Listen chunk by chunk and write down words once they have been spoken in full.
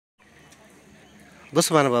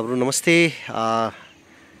दोस्तों महानुभावहरू नमस्ते।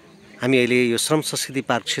 हामी अहिले यो श्रम संस्कृति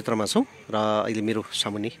पार्क क्षेत्रमा छौँ र अहिले मेरो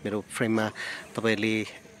सामुन्ने मेरो फ्रेममा तपाईहरुले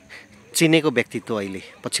चिनेको व्यक्तित्व अहिले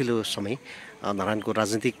पछिल्लो समय धरानको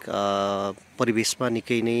राजनीतिक परिवेशमा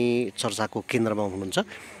निकै नै चर्चाको केन्द्रमा हुनुहुन्छ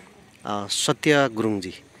सत्य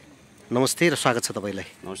गुरुङजी। नमस्ते र स्वागत छ तपाईलाई।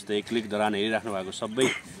 नमस्ते। क्लिक धरान हेरिराख्नु भएको सबै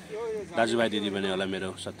दाजुभाइ दिदीबहिनीहरूलाई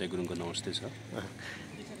मेरो सत्य गुरुङको नमस्ते छ।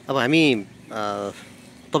 अब हामी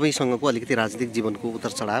तपाईसँगको अलिकति राजनीतिक जीवनको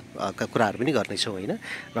उतार चढावका कुराहरू पनि गर्नेछौँ हैन,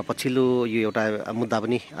 र पछिल्लो यो एउटा मुद्दा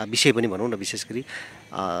पनि विषय पनि भनौँ न, विशेष गरी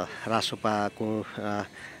रासोपाको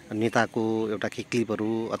नेताको एउटा केही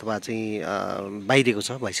क्लिपहरू अथवा चाहिँ बाहिरको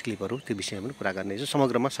छ भोइस क्लिपहरू, त्यो विषयमा पनि कुरा गर्नेछौँ।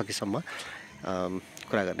 समग्रमा सकेसम्म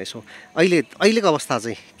कुरा गर्नेछौँ। अहिलेको अवस्था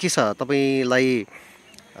चाहिँ के छ? तपाईलाई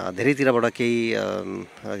धेरैतिरबाट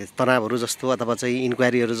केही तनावहरू जस्तो अथवा चाहिँ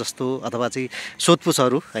इन्क्वायरीहरू जस्तो अथवा चाहिँ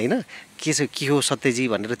सोधपुछहरू हैन, के हो सत्यजी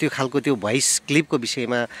भनेर त्यो खालको त्यो भोइस क्लिपको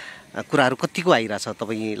विषयमा कुराहरू कतिको आइरहेछ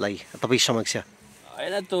तपाईँ समक्ष?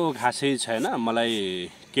 होइन त खासै छैन। मलाई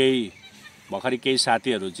भर्खरै केही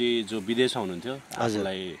साथीहरू चाहिँ जो विदेशमा हुनुहुन्थ्यो,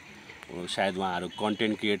 आजलाई सायद उहाँहरू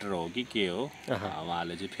कन्टेन्ट क्रिएटर हो कि के हो,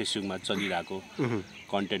 उहाँहरूले चाहिँ फेसबुकमा चलिरहेको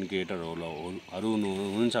कन्टेन्ट क्रिएटरहरू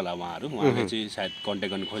हुनुहुन्छ होला। उहाँहरूले चाहिँ सायद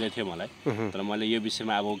कन्ट्याक्ट गर्नु खोजेको थियो मलाई, तर मैले यो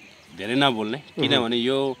विषयमा अब धेरै नबोल्ने, किनभने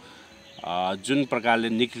यो जुन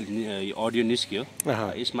प्रकारले अडियो निस्क्यो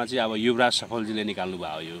यसमा चाहिँ अब युवराज सफलजीले निकाल्नु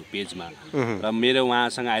भयो यो पेजमा, र मेरो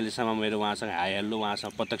उहाँसँग अहिलेसम्म हाई हेल्लो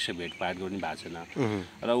उहाँसँग प्रत्यक्ष भेटघाट पनि भएको छैन,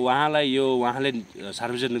 र उहाँले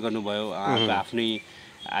सार्वजनिक गर्नुभयो उहाँको आफ्नै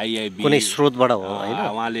आइआइबी कुनै स्रोतबाट हो हैन,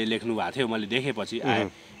 उहाँले लेख्नु भएको थियो। मैले देखेपछि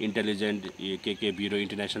इन्टेलिजेन्ट के ब्युरो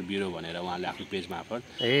इन्टरनेसनल ब्युरो भनेर उहाँले आफ्नो पेज मार्फत,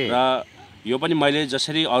 र यो पनि मैले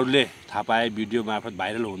जसरी अरूले थाहा पाए भिडियो मार्फत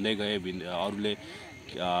भाइरल हुँदै गए, अरूले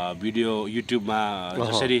भिडियो युट्युबमा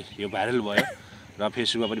जसरी यो भाइरल भयो र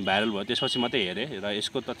फेसबुकमा पनि भाइरल भयो, त्यसपछि मात्रै हेरेँ र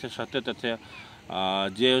यसको सत्य तथ्य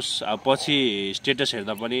जे होस्। पछि स्टेटस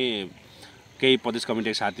हेर्दा पनि केही प्रदेश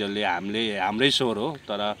कमिटीका साथीहरूले हाम्रै स्वर हो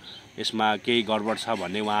तर यसमा केही गडबड छ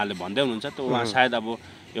भन्ने उहाँहरूले भन्दै हुनुहुन्छ। त उहाँ सायद अब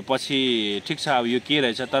यो पछि ठिक छ, अब यो के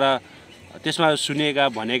रहेछ, तर त्यसमा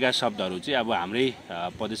भनेका शब्दहरू चाहिँ अब हाम्रै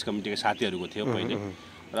प्रदेश कमिटीका साथीहरूको थियो पहिले,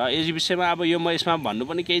 र यस विषयमा अब यो म यसमा भन्नु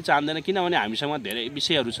पनि केही चाहँदैन, किनभने हामीसँग धेरै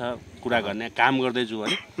विषयहरू छ कुरा गर्ने, काम गर्दैछु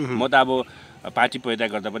भने। म त अब पार्टी पैदा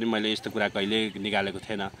गर्दा पनि मैले यस्तो कुरा कहिले निकालेको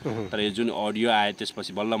थिएन, तर यो जुन अडियो आयो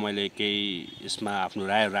त्यसपछि बल्ल मैले केही यसमा आफ्नो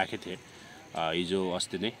राय राखेको थिएँ हिजो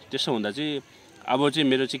अस्ति नै। त्यसो हुँदा चाहिँ अब चाहिँ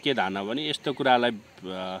मेरो चाहिँ के धारणा भने यस्तो कुरालाई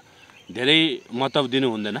धेरै महत्त्व दिनु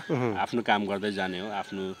हुँदैन, आफ्नो काम गर्दै जाने हो,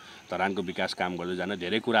 आफ्नो धरानको विकास काम गर्दै जाने।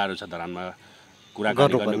 धेरै कुराहरू छ धरानमा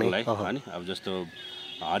कुराकानी गर्नुको लागि हैन, अब जस्तो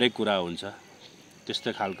हरेक कुरा हुन्छ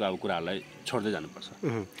त्यस्तो खालको अब कुराहरूलाई छोड्दै जानुपर्छ।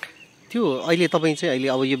 त्यो अहिले तपाईँ चाहिँ अहिले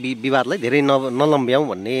अब यो विवादलाई धेरै नलम्ब्याउँ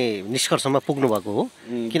भन्ने निष्कर्षमा पुग्नु भएको हो,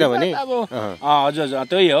 किनभने अब हजुर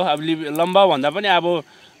त्यही हो। अब लम्बा भन्दा पनि अब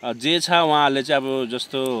जे छ उहाँहरूले चाहिँ अब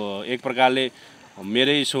जस्तो एक प्रकारले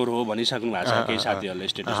मेरै स्वर हो भनिसक्नु भएको छ केही साथीहरूले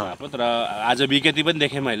स्टेटस मार्फत, र आज विज्ञप्ति पनि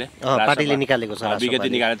देखेँ मैले, पार्टीले निकालेको छ, विज्ञप्ति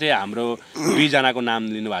निकालेको थिएँ। हाम्रो दुईजनाको नाम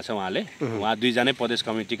लिनुभएको छ उहाँले, उहाँ दुईजनै प्रदेश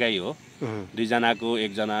कमिटीकै हो, दुईजनाको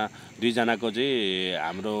चाहिँ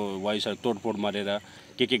हाम्रो वयसहरू तोडफोड मरेर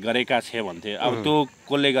के गरेका थिए भन्थे। अब त्यो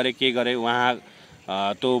कसले गरे के गरे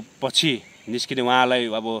उहाँ त्यो पछि निस्किने, उहाँलाई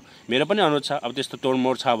अब मेरो पनि अनुरोध छ, अब त्यस्तो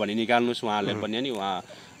तोडमोड छ भने निकाल्नुहोस् उहाँले पनि, अनि उहाँ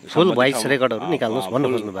फुल भोइस रेकर्डहरू निकाल्नुहोस् भन्नु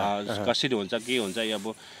खोज्नु भयो। कसरी हुन्छ के हुन्छ अब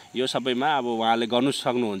यो सबैमा अब उहाँले गर्नु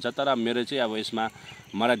सक्नुहुन्छ, तर मेरो चाहिँ अब यसमा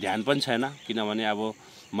मलाई ध्यान पनि छैन, किनभने अब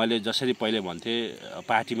मैले जसरी पहिले भन्थेँ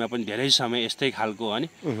पार्टीमा पनि धेरै समय यस्तै खालको अनि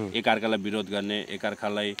एकअर्कालाई विरोध गर्ने,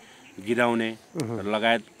 एकअर्कालाई गिराउने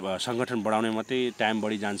लगायत सङ्गठन बढाउने मात्रै टाइम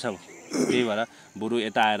बढी जान्छ। त्यही भएर बरु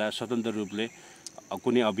यता आएर स्वतन्त्र रूपले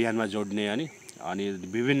कुनै अभियानमा जोड्ने अनि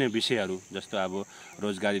विभिन्न विषयहरू जस्तो अब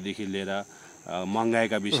रोजगारीदेखि लिएर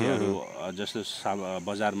महँगाइका विषयहरू, जस्तो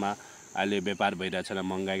बजारमा अहिले व्यापार भइरहेछ,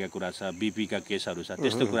 महँगाइका कुरा छ, बिपीका केसहरू छ,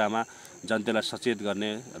 त्यस्तो कुरामा जनतालाई सचेत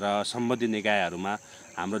गर्ने र सम्बन्धित निकायहरूमा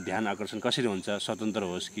हाम्रो ध्यान आकर्षण कसरी हुन्छ, स्वतन्त्र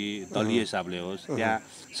होस् कि दलीय हिसाबले होस्, त्यहाँ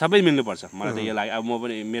सबै मिल्नुपर्छ। मलाई त यो लाग्यो। अब म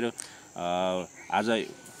पनि मेरो आज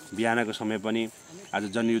बिहानको समय पनि आज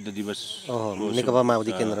जनयुद्ध दिवस नेकपा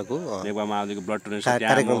माओवादी केन्द्रको माओवादीको ब्लड डोनेसन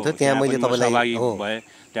त्यहाँ मैले सहभागी भएँ।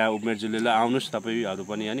 त्यहाँ उमेरज्यूले आउनुहोस् तपाईँहरू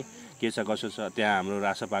पनि, अनि के छ कसो छ, त्यहाँ हाम्रो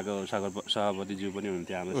रासपाको सभापतिज्यू पनि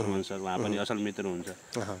हुनुहुन्थ्यो, हाम्रो सुमन सर, उहाँ पनि असल मित्र हुनुहुन्छ,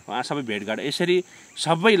 उहाँ सबै भेटघाट यसरी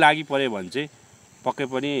सबै लागि पऱ्यो भने चाहिँ पक्कै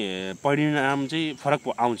पनि परिणाम चाहिँ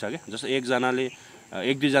फरक आउँछ क्या। जस्तो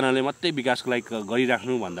एक दुईजनाले मात्रै विकासको लागि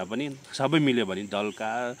गरिराख्नु भन्दा पनि सबै मिल्यो भने,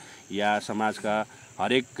 दलका या समाजका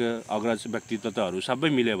हरेक अग्रज व्यक्तित्वहरू सबै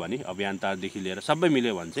मिल्यो भने, अभियन्तादेखि लिएर सबै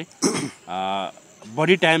मिल्यो भने चाहिँ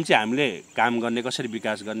बढी टाइम चाहिँ हामीले काम गर्ने, कसरी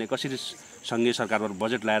विकास गर्ने, कसरी सङ्घीय सरकारबाट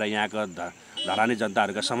बजेट ल्याएर यहाँका धरानी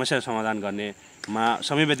जनताहरूका समस्या समाधान गर्नेमा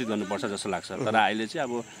समय व्यतीत गर्नुपर्छ जस्तो लाग्छ। तर अहिले चाहिँ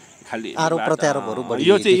अब खालि आरोप प्रत्यारोपहरू बढी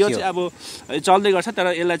यो चाहिँ अब चल्दै गर्छ, तर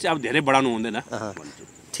यसलाई चाहिँ अब धेरै बढाउनु हुँदैन।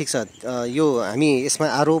 ठिक छ, यो हामी यसमा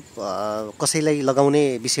आरोप कसैलाई लगाउने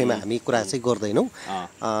विषयमा हामी कुरा चाहिँ गर्दैनौँ।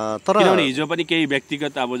 तर किनभने हिजो पनि केही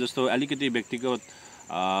व्यक्तिगत अब जस्तो अलिकति व्यक्तिगत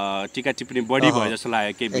टिका टिप्पणी बढी भयो जस्तो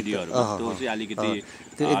लाग्यो केही भिडियोहरू, त्यो चाहिँ अलिकति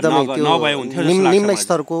नभए हुन्थ्यो जस्तो लाग्छ। निम्न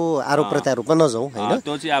स्तरको आरोप प्रत्यारोपमा नजाउँ हैन,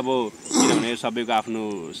 त्यो चाहिँ अब किनभने सबैको आफ्नो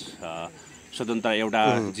स्वतन्त्र एउटा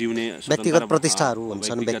जिउने व्यक्तिगत प्रतिष्ठाहरू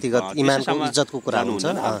हुन्छन्, व्यक्तिगत इमानको इज्जतको कुरा हुन्छ।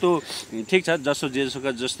 त्यो ठिक छ,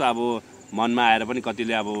 जस्तो अब मनमा आएर पनि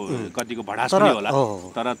कतिले अब कतिको भडास पनि होला,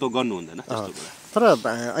 तर त्यो गर्नु हुँदैन त्यस्तो कुरा। तर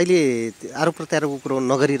अहिले आरोप प्रत्यारोपको कुरो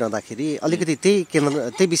नगरिरहँदाखेरि अलिकति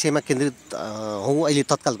त्यही विषयमा केन्द्रित हौँ अहिले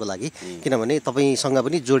तत्कालको लागि, किनभने तपाईँसँग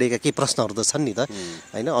पनि जोडेका केही प्रश्नहरू त छन् नि त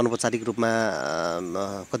हैन। अनौपचारिक रूपमा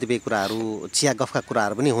कतिपय कुराहरू चिया गफका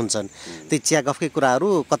कुराहरू पनि हुन्छन्, त्यही चिया गफकै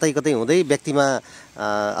कुराहरू कतै कतै हुँदै व्यक्तिमा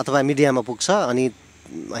अथवा मिडियामा पुग्छ अनि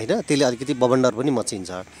हैन, त्यसले अलिकति बबन्डर पनि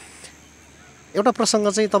मचिन्छ। एउटा प्रसङ्ग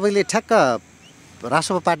चाहिँ तपाईँले ठ्याक्क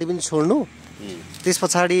राष्ट्रपा पार्टी पनि छोड्नु, त्यस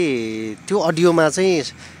पछाडि त्यो अडियोमा चाहिँ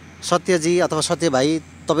सत्यजी अथवा सत्य भाइ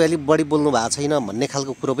तपाईँ अलिक बढी बोल्नु भएको छैन भन्ने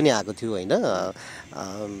खालको कुरो पनि आएको थियो होइन,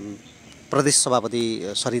 प्रदेश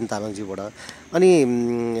सभापति सरिन तामाङजीबाट। अनि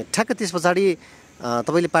ठ्याक्क त्यस पछाडि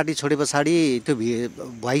तपाईँले पार्टी छोडे पछाडि त्यो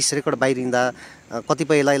भोइस रेकर्ड बाहिरिँदा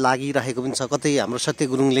कतिपयलाई लागिरहेको पनि छ, कतै हाम्रो सत्य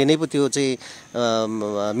गुरुङले नै पो त्यो चाहिँ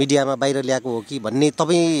मिडियामा बाहिर ल्याएको हो कि भन्ने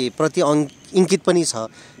तपाईँप्रति इङ्कित पनि छ।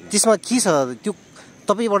 त्यसमा के छ, त्यो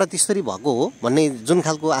तपाईँबाट त्यसरी भएको हो भन्ने जुन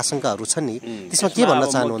खालको आशंकाहरू छन् नि, त्यसमा के भन्न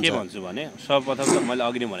चाहनुहुन्छ? के भन्छु भने सर्वप्रथम त मैले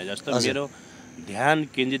अघि नै भने जस्तो मेरो ध्यान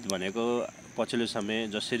केन्द्रित भनेको पछिल्लो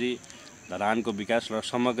समय जसरी धरानको विकास र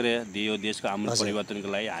समग्र यो देशको आमूल परिवर्तनको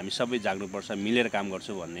लागि हामी सबै जाग्नुपर्छ, मिलेर काम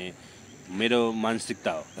गर्छु भन्ने मेरो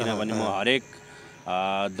मानसिकता हो। किनभने म हरेक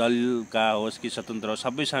दलका होस् कि स्वतन्त्र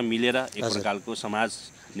सबैसँग मिलेर एक प्रकारको समाज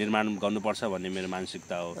निर्माण गर्नुपर्छ भन्ने मेरो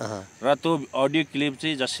मानसिकता हो। र त्यो अडियो क्लिप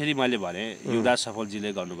चाहिँ जसरी मैले भने युवराज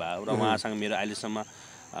सफलजीले गर्नुभयो र उहाँसँग मेरो अहिलेसम्म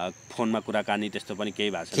फोनमा कुराकानी त्यस्तो पनि केही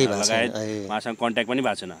भएको छैन, लगायत उहाँसँग कन्ट्याक्ट पनि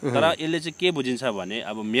भएको छैन। तर यसले चाहिँ के बुझिन्छ भने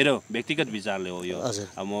अब मेरो व्यक्तिगत विचारले हो यो,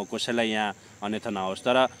 अब म कसैलाई यहाँ अन्यथा नहोस्,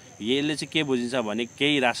 तर यसले चाहिँ के बुझिन्छ भने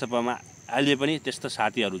केही राष्ट्रपामा अहिले पनि त्यस्तो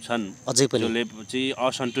साथीहरू छन् जसले चाहिँ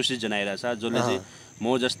असन्तुष्टि जनाइरहेछ, जसले चाहिँ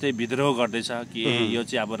म जस्तै विद्रोह गर्दैछ कि यो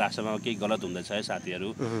चाहिँ अब राष्ट्रमा केही गलत हुँदैछ है साथीहरू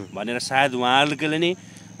भनेर सायद उहाँहरूले नै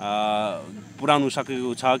पुर्याउनु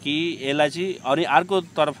सकेको छ कि यसलाई चाहिँ। अनि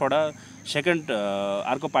अर्को तर्फबाट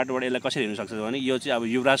अर्को पार्टबाट यसलाई कसरी हेर्न सक्छ भने यो चाहिँ अब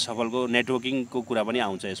युवराज सफलको नेटवर्किङको कुरा पनि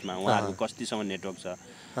आउँछ यसमा, उहाँहरूको कतिसम्म नेटवर्क छ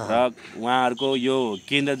र उहाँहरूको यो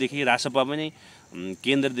केन्द्रदेखि राष्ट्रपा पनि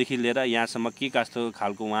केन्द्रदेखि लिएर यहाँसम्म के कस्तो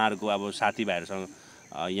खालको उहाँहरूको अब साथीभाइहरूसँग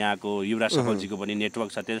यहाँको युवराज सफलजीको पनि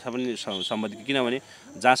नेटवर्क छ, त्यसमा पनि सम्बन्धित। किनभने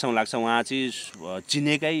जहाँसम्म लाग्छ उहाँ चाहिँ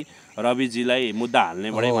चिनेकै रविजीलाई मुद्दा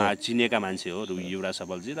हाल्नेबाटै उहाँ चिनेका मान्छे हो युवराज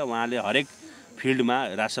सफलजी, र उहाँले हरेक फिल्डमा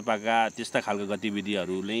राष्ट्रपाका त्यस्ता खालको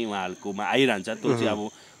गतिविधिहरू नै उहाँहरूकोमा आइरहन्छ। त्यो चाहिँ अब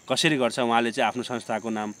कसरी गर्छ, उहाँले चाहिँ आफ्नो संस्थाको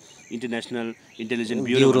नाम इन्टरनेसनल इन्टेलिजेन्स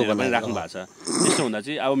ब्युरो भनेर पनि राख्नु भएको छ। त्यस्तो हुँदा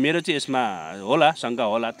चाहिँ अब मेरो चाहिँ यसमा होला शङ्का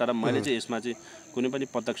होला, तर मैले चाहिँ यसमा चाहिँ कुनै पनि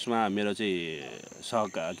प्रत्यक्षमा मेरो चाहिँ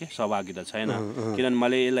सहभागिता छैन।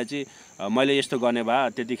 किनभने मैले यस्तो गर्ने भए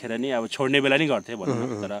त्यतिखेर नि अब छोड्ने बेला नै गर्थेँ भनौँ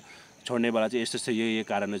न, तर छोड्ने बेला चाहिँ यस्तो यो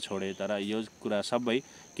कारणले छोडेँ। तर यो कुरा सबै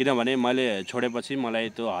किनभने मैले छोडेपछि मलाई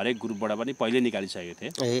त्यो हरेक ग्रुपबाट पनि पहिले निकालिसकेको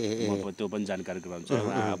थिएँ, म त्यो पनि जानकारी गराउँछु।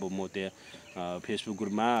 अब म त्यहाँ फेसबुक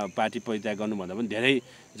ग्रुपमा पार्टी परित्याग गर्नुभन्दा पनि धेरै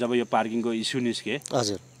जब यो पार्किङको इस्यु निस्के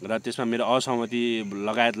र त्यसमा मेरो असहमति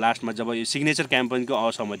लगायत लास्टमा जब यो सिग्नेचर क्याम्पेनको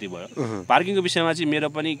असहमति भयो पार्किङको विषयमा चाहिँ मेरो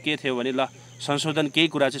पनि के थियो भने ल संशोधन केही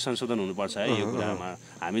कुरा चाहिँ संशोधन हुनुपर्छ है यो कुरामा।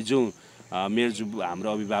 हामी जो मेयरज्यू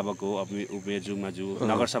हाम्रो अभिभावक हो उपेयज्यूमाज्यू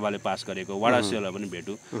नगरसभाले पास गरेको वडा अध्यक्षलाई पनि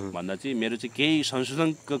भेटौँ भन्दा चाहिँ मेरो चाहिँ केही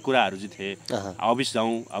संशोधनको कुराहरू चाहिँ थिए। अफिस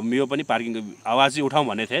जाउँ, अब यो पनि पार्किङको आवाज चाहिँ उठाउँ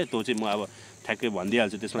भन्ने थिएँ, त्यो चाहिँ म अब ठ्याक्कै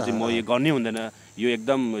भनिदिइहाल्छु। त्यसमा चाहिँ म यो गर्नै हुँदैन, यो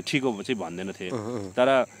एकदम ठिक हो चाहिँ भन्दैन थिएँ। तर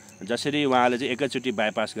जसरी उहाँले चाहिँ एकैचोटि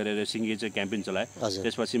बाइपास गरेर सिग्नेचर क्याम्पेन चलाए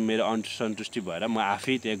त्यसपछि मेरो असन्तुष्टि भएर म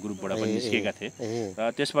आफै त्यहाँ ग्रुपबाट पनि निस्केका थिएँ र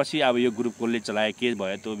त्यसपछि अब यो ग्रुप कसले चलाए के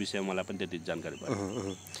भयो त्यो विषयमा मलाई पनि त्यति जानकारी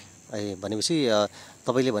भयो। भनेपछि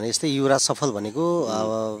तपाईँले भने जस्तै युवराज सफल भनेको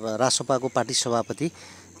राष्ट्रपाको पार्टी सभापति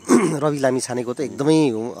रवि लामिछानेको त एकदमै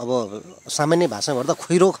अब सामान्य भाषामा भन्दा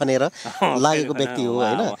खोइरो खनेर लागेको व्यक्ति हो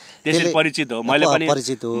हैन, त्यसले परिचित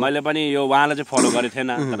हो। मैले पनि यो उहाँलाई चाहिँ फलो गरेको थिएन,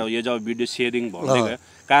 तर यो जब भिडियो सेयरिङ भन्दै गयो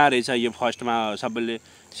कहाँ रहेछ यो फर्स्टमा सबैले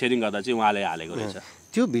सेयरिङ गर्दा चाहिँ उहाँले हालेको रहेछ।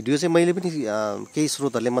 त्यो भिडियो चाहिँ मैले पनि केही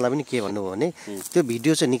स्रोतहरूले मलाई पनि के भन्नुभयो भने त्यो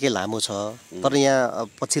भिडियो चाहिँ निकै लामो छ, तर यहाँ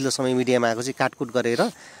पछिल्लो समय मिडियामा आएको चाहिँ काटकुट गरेर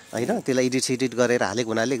होइन त्यसलाई एडिट गरेर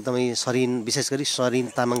हालेको हुनाले एकदमै विशेष गरी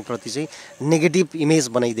सरिन तामाङप्रति चाहिँ नेगेटिभ इमेज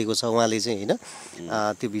बनाइदिएको छ उहाँले चाहिँ होइन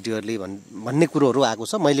त्यो भिडियोहरूले भन्ने कुरोहरू आएको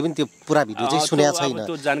छ। मैले पनि त्यो पुरा भिडियो चाहिँ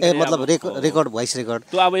सुनेको छैन, मतलब रेकर्ड भोइस रेकर्ड।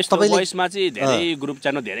 त्यो अब यस्तो भोइसमा चाहिँ धेरै ग्रुप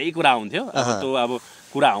च्यानल धेरै कुरा हुन्थ्यो, अब त्यो अब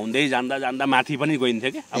कुरा हुँदै जाँदा माथि पनि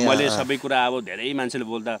गइन्थ्यो क्या। अब मैले सबै कुरा अब धेरै मान्छेले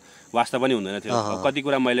बोल्दा वास्ता पनि हुँदैन थियो, कति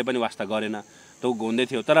कुरा मैले पनि वास्ता गरेन त्यो हुँदै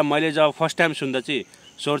थियो। तर मैले जब फर्स्ट टाइम सुन्दा चाहिँ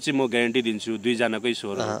स्वर चाहिँ म ग्यारेन्टी दिन्छु, दुईजनाकै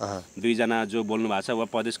स्वर हो, दुईजना जो बोल्नु भएको छ वा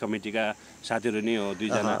प्रदेश कमिटीका साथीहरू नै हो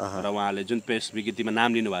दुईजना, र उहाँले जुन प्रेस विज्ञप्तिमा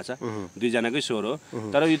नाम लिनुभएको छ दुईजनाकै स्वर हो।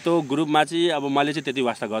 तर त्यो ग्रुपमा चाहिँ अब मैले चाहिँ त्यति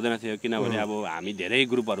वास्ता गर्दैन थियो, किनभने अब हामी धेरै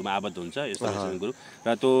ग्रुपहरूमा आबद्ध हुन्छ यस्तो ग्रुप, र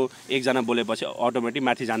त्यो एकजना बोलेपछि अटोमेटिक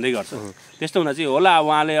माथि जाँदै गर्छ। त्यस्तो हुँदा चाहिँ होला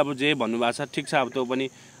उहाँले अब जे भन्नुभएको छ ठिक छ, अब त्यो पनि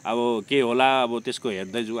अब के होला अब त्यसको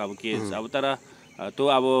हेर्दैछु अब के अब, तर त्यो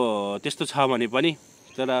अब त्यस्तो छ भने पनि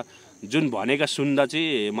तर जुन भनेका सुन्दा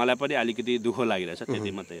चाहिँ मलाई पनि अलिकति दुःख लागिरहेछ,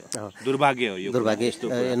 त्यति मात्रै हो। दुर्भाग्य हो, यो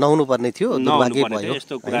दुर्भाग्य नहुनु पर्ने थियो, दुर्भाग्य भयो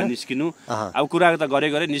यस्तो कुरा निस्किनु। अब कुरा त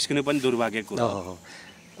गरे निस्किनु पनि दुर्भाग्य कुरा हो।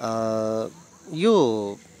 यो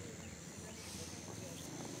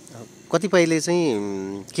कतिपयले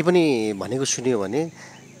चाहिँ के पनि भनेको सुन्यो भने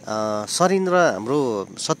सरिन र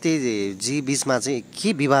हाम्रो सत्यजी बिचमा चाहिँ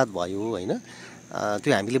के विवाद भयो होइन,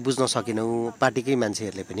 त्यो हामीले बुझ्न सकेनौँ, पार्टीकै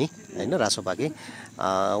मान्छेहरूले पनि होइन, रासोपाकै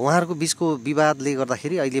उहाँहरूको बिचको विवादले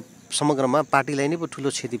गर्दाखेरि अहिले समग्रमा पार्टीलाई नै पो ठुलो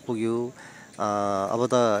क्षति पुग्यो। अब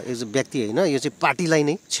त यो व्यक्ति होइन, यो चाहिँ पार्टीलाई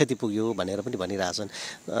नै क्षति पुग्यो भनेर पनि भनिरहेछन्।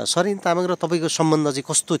 सरिन तामाङ र तपाईँको सम्बन्ध चाहिँ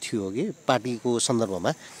कस्तो थियो कि पार्टीको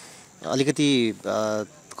सन्दर्भमा? अलिकति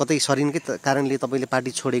कतै सरिनकै कारणले तपाईँले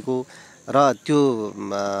पार्टी छोडेको र त्यो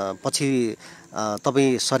पछि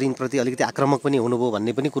तपाईँ सरिनप्रति अलिकति आक्रामक पनि हुनुभयो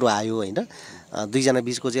भन्ने पनि कुरो आयो होइन। दुईजना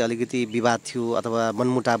बिचको चाहिँ अलिकति विवाद थियो अथवा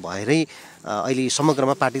मनमुटाव भएरै अहिले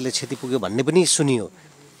समग्रमा पार्टीले क्षति पुग्यो भन्ने पनि सुनियो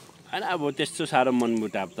होइन। अब त्यस्तो साह्रो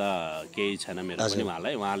मनमुटाव त केही छैन मेरो पनि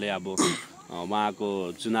उहाँलाई। उहाँले अब उहाँको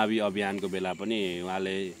चुनावी अभियानको बेला पनि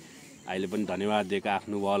उहाँले अहिले पनि धन्यवाद दिएको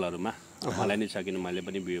आफ्नो वलहरूमा मलाई नै छ, किन मैले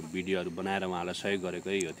पनि भिडियोहरू बनाएर उहाँलाई सहयोग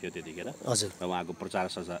गरेकै हो थियो त्यतिखेर, र उहाँको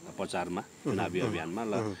प्रचारमा चुनावी अभियानमा,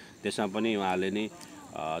 ल त्यसमा पनि उहाँले नै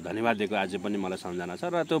धन्यवाद दिएको अझै पनि मलाई सम्झना छ।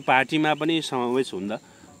 र त्यो पार्टीमा पनि समावेश हुँदा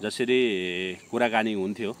जसरी कुराकानी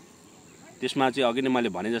हुन्थ्यो त्यसमा चाहिँ अघि नै मैले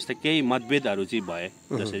भने जस्तै केही मतभेदहरू चाहिँ भए।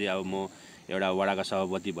 जसरी अब म एउटा वडाका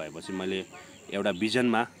सभापति भएपछि मैले एउटा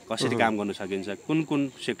भिजनमा कसरी काम गर्न सकिन्छ, कुन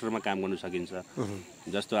सेक्टरमा काम गर्न सकिन्छ,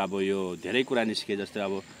 जस्तो अब यो धेरै कुरा निस्के, जस्तो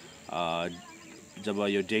अब जब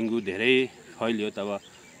यो डेङ्गु धेरै फैलियो तब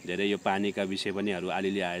धेरै यो पानीका विषय पनि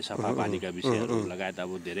अलिअलि आए, सफा पानीका विषयहरू लगायत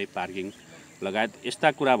अब धेरै पार्किङ लगायत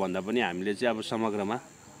यस्ता कुरा भन्दा पनि हामीले चाहिँ अब समग्रमा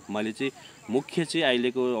मैले चाहिँ मुख्य चाहिँ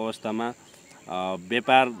अहिलेको अवस्थामा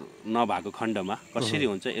व्यापार नभएको खण्डमा कसरी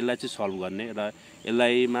हुन्छ यसलाई चाहिँ सल्भ गर्ने, र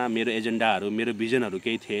यसलाईमा मेरो एजेन्डाहरू मेरो भिजनहरू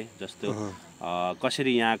केही थिए, जस्तो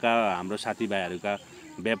कसरी यहाँका हाम्रो साथीभाइहरूका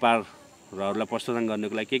व्यापारहरूलाई प्रशोधन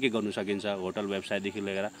गर्नको लागि के गर्नु सकिन्छ, होटल व्यवसायदेखि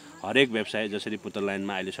लिएर हरेक व्यवसाय, जसरी पुतल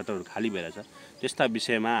लाइनमा अहिले सटरहरू खाली भइरहेछ त्यस्ता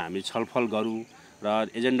विषयमा हामी छलफल गरौँ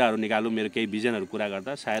र एजेन्डाहरू निकालौँ। मेरो केही भिजनहरू कुरा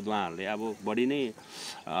गर्दा सायद उहाँहरूले अब बढी नै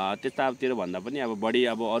त्यतातिर भन्दा पनि अब बढी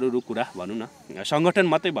अब अरू कुरा भनौँ न, सङ्गठन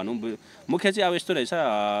मात्रै भनौँ, मुख्य चाहिँ अब यस्तो रहेछ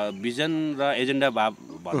भिजन र एजेन्डा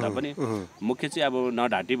भन्दा पनि मुख्य चाहिँ अब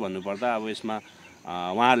नढाँटी भन्नुपर्दा अब यसमा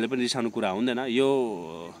उहाँहरूले पनि रिसाउनु कुरा हुँदैन। यो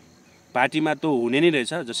पार्टीमा त हुने नै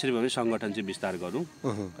रहेछ, जसरी भने सङ्गठन चाहिँ विस्तार गरौँ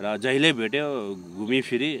र जहिले भेट्यो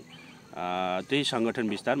घुमिफिरी त्यही सङ्गठन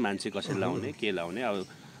विस्तार, मान्छे कसरी लाउने के लाउने। अब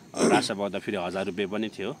राजसभा त फेरि 1000 रुपियाँ पनि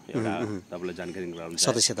थियो एउटा, तपाईँलाई जानकारी गराउनु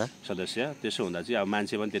सदस्य, त्यसो हुँदा चाहिँ अब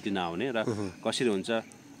मान्छे पनि त्यति नआउने, र कसरी हुन्छ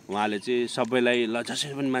उहाँले चाहिँ सबैलाई ल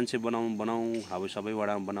जसरी पनि मान्छे बनाऊ अब सबै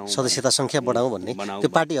वडामा बनाऊ, सदस्यता सङ्ख्या बढाउँ भन्ने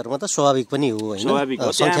त्यो पार्टीहरूमा त स्वाभाविक पनि हो होइन, स्वाभाविक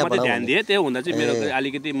हो, त्यहाँ मात्रै ध्यान दिए। त्यो हुँदा चाहिँ मेरो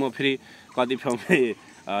अलिकति म फेरि कति ठाउँमै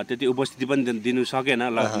त्यति उपस्थिति पनि दिनु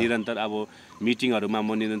सकेन, ल निरन्तर अब मिटिङहरूमा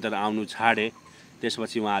म निरन्तर आउनु छाडेँ।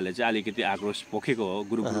 त्यसपछि उहाँहरूले चाहिँ अलिकति आक्रोश पोखेको हो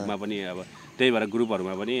ग्रुपमा पनि, अब त्यही भएर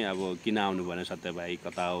ग्रुपहरूमा पनि अब किन आउनु भएन सत्य भाइ,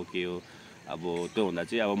 कता हो के हो। अब त्यो हुँदा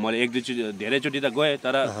चाहिँ अब मैले 1-2 धेरैचोटि त गएँ,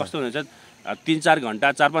 तर कस्तो हुन्छ 3-4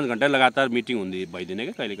 घन्टा 4-5 घन्टा लगातार मिटिङ भइदिने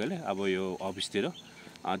क्या कहिले कहिले अब यो अफिसतिर।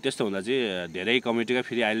 त्यस्तो हुँदा चाहिँ धेरै कमिटीका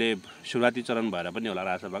फेरि अहिले सुरुवाती चरण भएर पनि होला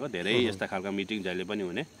राजसभाको धेरै यस्ता खालका मिटिङ जहिले पनि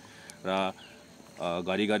हुने, र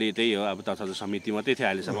घरिघरि त्यही हो। अब तथा समिति मात्रै थियो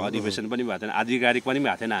अहिलेसम्म, अधिवेशन पनि भएको थिएन, आधिकारिक पनि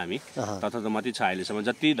भएको थिएन हामी, तथा मात्रै छ अहिलेसम्म।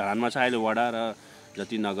 जति धरानमा छ अहिले वडा र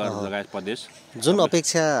जति नगर लगायत प्रदेश जुन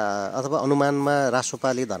अपेक्षा अथवा अनुमानमा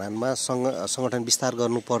रासोपाले धरानमा सङ्गठन विस्तार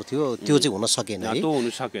गर्नु पर्थ्यो त्यो चाहिँ हुन सकेन है। त्यो हुन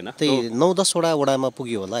सकेन। त्यही 9-10 वटा वडामा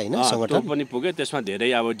पुग्यो होला हैन सङ्गठन पनि पुग्यो। त्यसमा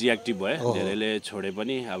धेरै अब डिएक्टिभ भयो, धेरैले छोडे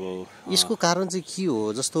पनि। अब यसको कारण चाहिँ के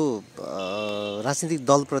हो? जस्तो राजनीतिक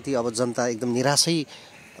दलप्रति अब जनता एकदम निराशै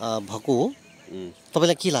भएको हो।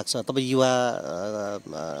 तपाईलाई के लाग्छ? तपाईँ युवा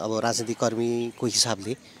अब राजनीतिक कर्मीको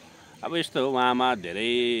हिसाबले अब यस्तो हो, उहाँमा धेरै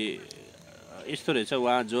यस्तो रहेछ,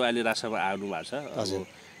 उहाँ जो अहिले रासोपा आउनु भएको छ, अब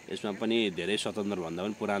यसमा पनि धेरै स्वतन्त्र भन्दा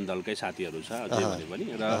पनि पुरानो दलकै साथीहरू छ जे भने पनि।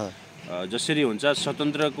 र जसरी हुन्छ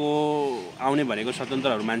स्वतन्त्रको आउने भनेको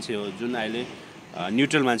स्वतन्त्रहरू मान्छे हो जुन अहिले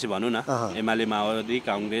न्युट्रल मान्छे भनौँ न, एमाले माओवादी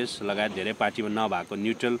काङ्ग्रेस लगायत धेरै पार्टीमा नभएको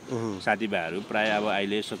न्युट्रल साथीभाइहरू प्राय अब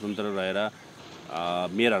अहिले स्वतन्त्र रहेर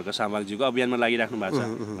मेयरहरूको सहभागीको अभियानमा लागिराख्नु भएको छ।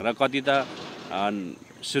 र कति त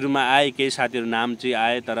सुरुमा आए केही साथीहरू नाम चाहिँ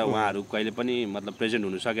आए, तर उहाँहरू कहिले पनि मतलब प्रेजेन्ट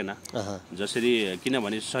हुनु सकेन। जसरी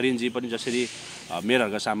किनभने सरिनजी पनि जसरी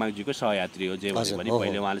मेयरहरूको सहभागीको सहयात्री हो जे भने पनि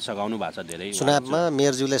पहिले उहाँले सघाउनु भएको छ धेरै चुनावमा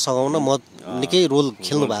मेयरज्यूलाई सघाउन निकै रोल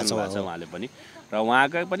खेल्नु भएको छ उहाँले पनि। र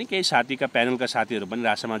उहाँका पनि केही साथीका प्यानलका साथीहरू पनि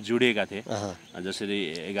रासोमा जुडेका थिए। जसरी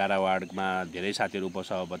 11 वार्डमा धेरै साथीहरू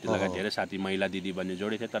उपसभापति लगायत धेरै साथी महिला दिदी बन्ने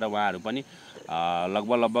जोडे थिए, तर उहाँहरू पनि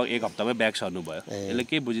लगभग 1 हप्तामै ब्याक सर्नुभयो। यसले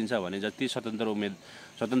के बुझिन्छ भने जति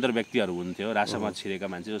स्वतन्त्र व्यक्तिहरू हुन्थ्यो रासोमा छिरेका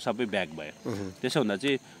मान्छे सबै ब्याक भयो। त्यसो हुँदा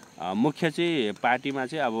चाहिँ मुख्य चाहिँ पार्टीमा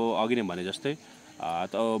चाहिँ अब अघि नै भने जस्तै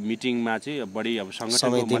मिटिङमा चाहिँ बढी अब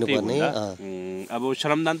सङ्गठनको मात्रै हुँदा अब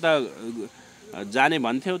श्रमदान त जाने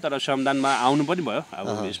भन्थ्यो, तर श्रमदानमा आउनु पनि भयो।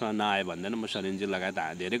 अब यसमा नआए भन्दैन, म सरिनजी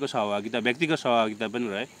लगायत धेरैको सहभागिता व्यक्तिगत सहभागिता पनि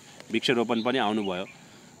रहे, वृक्षरोपण पनि आउनुभयो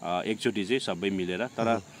एकचोटि चाहिँ सबै मिलेर।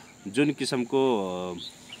 तर जुन किसिमको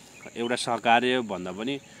एउटा सहकार्य भन्दा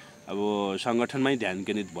पनि अब सङ्गठनमै ध्यान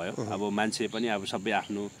केन्द्रित भयो। अब मान्छे पनि अब सबै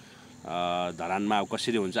आफ्नो धरानमा अब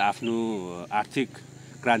कसरी हुन्छ आफ्नो आर्थिक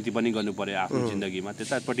क्रान्ति पनि गर्नु पर्यो आफ्नो जिन्दगीमा,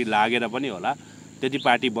 त्यतापट्टि लागेर पनि होला त्यति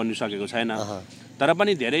पार्टी बन्नु सकेको छैन। तर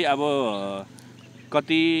पनि धेरै अब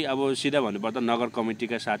कति अब सिधा भन्नुपर्दा नगर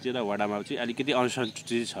कमिटीका साथी र वडामा चाहिँ अलिकति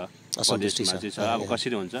असन्तुष्टि छ, प्रदेशमा चाहिँ छ। अब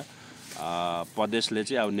कसरी हुन्छ प्रदेशले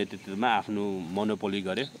चाहिँ अब नेतृत्वमा आफ्नो मोनोपोली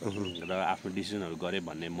गरे र आफ्नो डिसिजनहरू गरे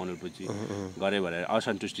भन्ने मोनोपोली गरे भनेर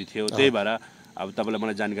असन्तुष्टि थियो। त्यही भएर अब तपाईँलाई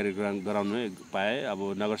मलाई जानकारी गराउनु पाएँ, अब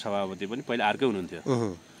नगर सभापति पनि पहिला अर्कै हुनुहुन्थ्यो,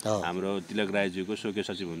 हाम्रो तिलक राईज्यूको स्वकीय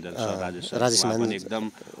सचिव हुनुहुन्थ्यो राजेश पनि एकदम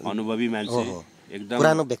अनुभवी मान्छे, एकदम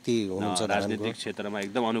पुरानो व्यक्ति हुनुहुन्छ राजनीतिक क्षेत्रमा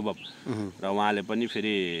एकदम अनुभव। र उहाँले पनि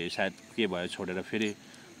फेरि सायद के भयो छोडेर फेरि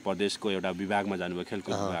प्रदेशको एउटा विभागमा जानुभयो,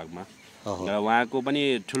 खेलकुद विभागमा। र उहाँको पनि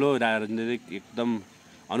ठुलो राजनीतिक एकदम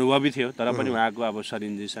अनुभवी थियो, तर पनि उहाँको अब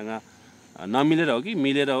सरिनजीसँग नमिलेर हो कि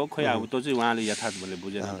मिलेर हो खोइ अब त्यो चाहिँ उहाँले यथार्थ भनेर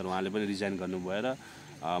बुझेन। तर उहाँले पनि रिजाइन गर्नुभयो र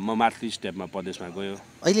म माथि स्टेपमा प्रदेशमा गयो।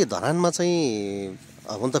 अहिले धरानमा चाहिँ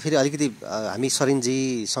हुन त फेरि अलिकति हामी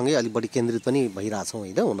सरिनजीसँगै अलिक बढी केन्द्रित पनि भइरहेछौँ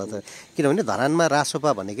होइन। हुन त किनभने धरानमा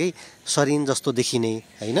रासोपा भनेकै सरिन जस्तो देखिने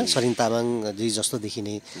होइन, सरिन तामाङजी जस्तो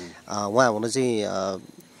देखिने उहाँ हुन चाहिँ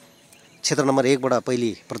क्षेत्र नम्बर 1 बाट पहिले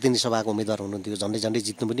प्रतिनिधि सभाको उम्मेदवार हुनुहुन्थ्यो, झन्डै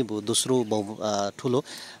जित्नु पनि भयो, दोस्रो ठुलो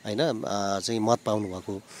होइन चाहिँ मत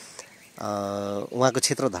पाउनुभएको उहाँको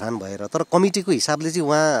क्षेत्र धरान भएर। तर कमिटीको हिसाबले चाहिँ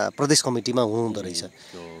उहाँ प्रदेश कमिटीमा हुनुहुँदो रहेछ,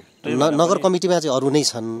 नगर कमिटीमा चाहिँ अरू नै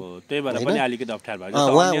छन्। त्यही भएर पनि अलिकति अप्ठ्यारो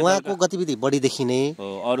भयो। उहाँको गतिविधि बढी देखिने,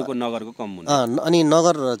 अरूको नगरको कम हुने, अनि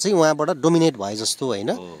नगर चाहिँ उहाँबाट डोमिनेट भए जस्तो होइन।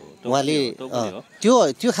 उहाँले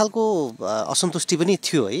त्यो खालको असन्तुष्टि पनि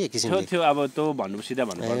थियो है एक किसिमले थियो। अब त्यो सिधा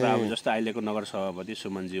भन्नुपर्दा अब जस्तो अहिलेको नगर सभापति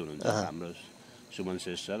सुमनजी हुनुहुन्छ, हाम्रो सुमन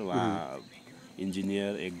श्रेष्ठ सर, उहाँ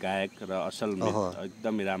इन्जिनियर, एक गायक र असल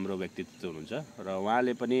एकदम राम्रो व्यक्तित्व हुनुहुन्छ। र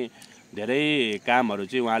उहाँले पनि धेरै कामहरू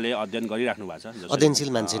चाहिँ उहाँले अध्ययन गरिराख्नु भएको छ। अध्ययनशील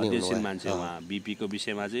मान्छे उहाँ बिपीको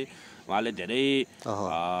विषयमा चाहिँ उहाँले धेरै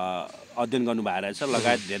अध्ययन गर्नुभएको रहेछ।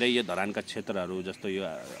 लगायत धेरै यो धरानका क्षेत्रहरू जस्तो यो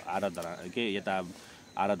यता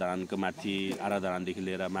आरा धरानको माथि आरा धरानदेखि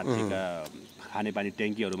लिएर माथिका खानेपानी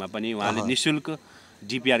ट्याङ्कीहरूमा पनि उहाँले निःशुल्क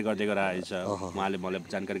डिपिआर गरिदिएको रहेछ। उहाँले मलाई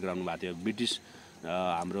जानकारी गराउनु भएको थियो। ब्रिटिस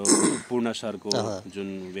हाम्रो पूर्ण सरको जुन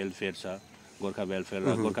वेलफेयर छ, गोर्खा वेलफेयर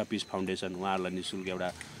र गोर्खा पिस फाउन्डेसन, उहाँहरूलाई निःशुल्क एउटा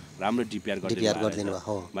राम्रो डिपिआर गरिदिनु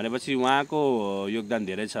भनेपछि उहाँको योगदान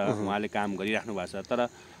धेरै छ। उहाँले काम गरिराख्नु भएको छ। तर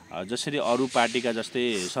जसरी अरू पार्टीका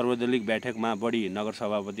जस्तै सर्वदलीय बैठकमा बढी नगर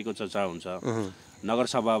सभापतिको चर्चा हुन्छ, नगर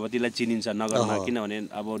सभापतिलाई चिनिन्छ नगरमा, किनभने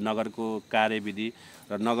अब नगरको कार्यविधि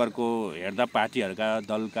र नगरको हेर्दा पार्टीहरूका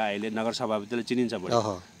दलका अहिले नगर सभापतिलाई चिनिन्छ बढी।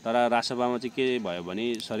 तर राजसभामा चाहिँ के भयो भने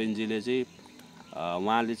सरिनजीले चाहिँ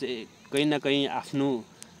उहाँले चाहिँ कहीँ न कहीँ आफ्नो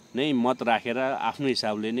नै मत राखेर आफ्नो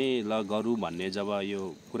हिसाबले नै ल गरौँ भन्ने जब यो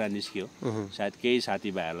कुरा निस्क्यो सायद केही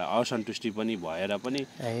साथीभाइहरूलाई असन्तुष्टि पनि भएर पनि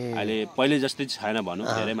अहिले पहिले जस्तै छैन भनौँ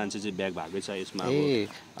धेरै मान्छे चाहिँ ब्याक भएकै छ यसमा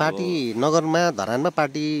पार्टी नगरमा धरानमा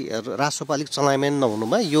पार्टी रासोपा अलिक चलायमान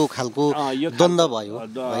नहुनुमा यो खालको द्वन्द्व भयो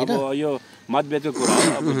अब यो मतभेदको कुरा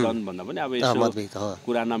हो अब द्वन्द्व भन्दा पनि अब यसो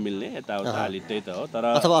कुरा नमिल्ने यताउता अलि त्यही त हो तर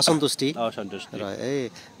अथवा असन्तुष्टि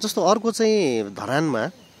जस्तो अर्को चाहिँ धरानमा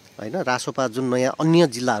हैन रासोपा जुन नयाँ अन्य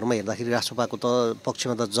जिल्लाहरूमा हेर्दाखेरि रासोपाको त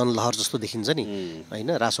पक्षमा त जनलहर जस्तो देखिन्छ नि हैन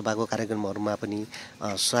रासोपाको कार्यक्रमहरूमा पनि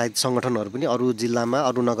सायद सङ्गठनहरू पनि अरू जिल्लामा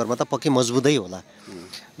अरू नगरमा त पक्कै मजबुतै होला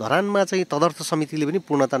धरानमा चाहिँ तदर्थ समितिले पनि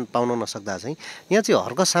पूर्णता पाउन नसक्दा चाहिँ यहाँ चाहिँ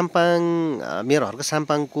हर्क साम्पाङ मेयर हर्क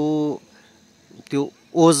साम्पाङको त्यो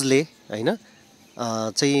ओजले हैन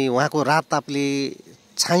चाहिँ उहाँको रापतापले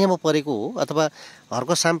छायामा परेको हो अथवा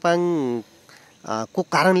हर्क साम्पाङ को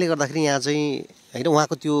कारणले गर्दाखेरि यहाँ चाहिँ हैन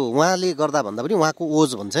उहाँको त्यो उहाँले गर्दा भन्दा पनि उहाँको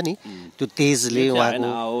ओज भन्छ नि त्यो तेजले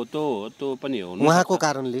उहाँको त्यो पनि हो उहाँको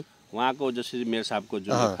कारणले उहाँको जसरी मेयर साहबको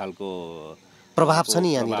जुन खालको प्रभाव छ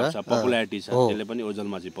नि यहाँनिर पपुलारिटी छ त्यसले पनि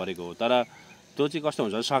ओजनमा चाहिँ परेको हो तर त्यो चाहिँ कस्तो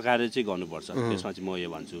हुन्छ सहकार्य चाहिँ गर्नुपर्छ त्यसमा चाहिँ म यो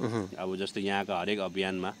भन्छु अब जस्तै यहाँका हरेक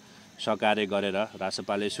अभियानमा सहकार्य गरेर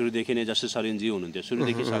रासोपाले सुरुदेखि नै जसरी सरिनजी हुनुहुन्थ्यो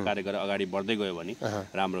सुरुदेखि सहकार्य गरेर अगाडि बढ्दै गयो भने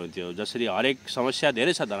राम्रो हुन्थ्यो जसरी हरेक समस्या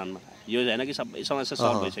धेरै छ धरानमा यो होइन कि सबै समस्या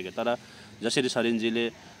सल्भ भइसक्यो तर जसरी सरिनजीले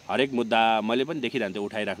हरेक मुद्दा मैले पनि देखिरहन्थेँ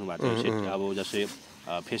उठाइराख्नु भएको थियो अब जस्तै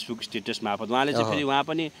फेसबुक स्टेटस मार्फत उहाँले चाहिँ फेरि उहाँ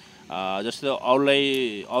पनि जस्तो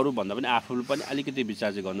अरू भन्दा पनि आफूले पनि अलिकति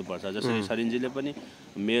विचार चाहिँ गर्नुपर्छ जसरी सरिनजीले पनि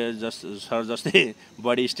मेयर सर जस्तै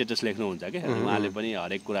बढी स्टेटस लेख्नुहुन्छ क्या उहाँले पनि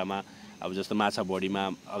हरेक कुरामा अब जस्तो माछा बढीमा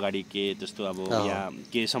अगाडि के जस्तो अब यहाँ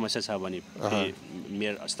के समस्या छ भने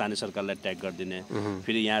मेयर स्थानीय सरकारलाई ट्याग गरिदिने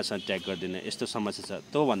फेरि यहाँसँग ट्याग गरिदिने यस्तो समस्या छ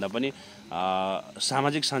त्यो भन्दा पनि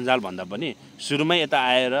सामाजिक सञ्जाल भन्दा पनि सुरुमै यता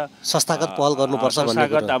आएर संस्थागत पहल गर्नुपर्छ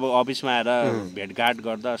संस्थागत अब अफिसमा आएर भेटघाट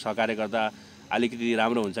गर्दा सहकार्य गर्दा अलिकति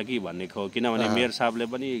राम्रो हुन्छ कि भन्ने हो किनभने मेयर साहबले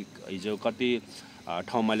पनि हिजो कति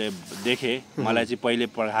ठाउँ मैले देखेँ मलाई चाहिँ पहिले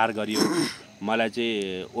प्रहार गरियो मलाई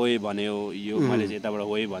चाहिँ ओए भन्यो यो मैले चाहिँ यताबाट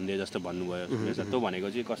ओए भनिदिएँ जस्तो भन्नुभयो त्यो भनेको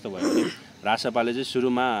चाहिँ कस्तो भयो भने रासोपाले चाहिँ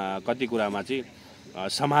सुरुमा कति कुरामा चाहिँ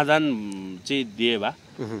समाधान चाहिँ दिए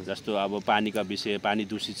भए जस्तो अब पानीका विषय पानी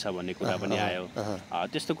दूषित छ भन्ने कुरा पनि आयो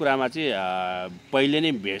त्यस्तो कुरामा चाहिँ पहिले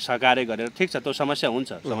नै सहकार्य गरेर ठिक छ त्यो समस्या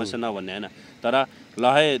हुन्छ समस्या नभन्ने होइन तर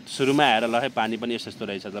लहे सुरुमा आएर लहे पानी पनि यस्तो यस्तो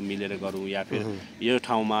रहेछ त मिलेर गरौँ या फिर यो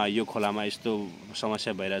ठाउँमा यो खोलामा यस्तो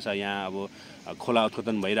समस्या भइरहेछ यहाँ अब खोला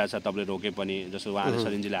उत्खनन भइरहेछ तपाईँले रोके पनि जस्तो उहाँले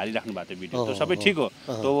सरिनजीले हालिराख्नु भएको थियो भिडियो त्यो सबै ठिक हो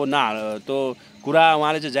त्यो कुरा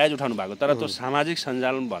उहाँले चाहिँ जायज उठाउनु भएको तर त्यो सामाजिक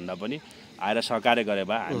सञ्जाल भन्दा पनि आएर सहकार्य गरे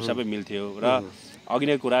भए हामी सबै मिल्थ्यो र अघि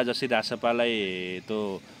नै कुरा जस्तै रासोपालाई त्यो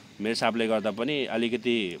मेयर साहबले गर्दा पनि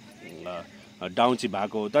अलिकति डाउन चाहिँ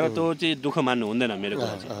भएको हो तर त्यो चाहिँ दुःख मान्नु हुँदैन मेरो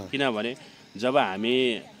कुरा चाहिँ किनभने जब हामी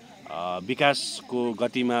विकासको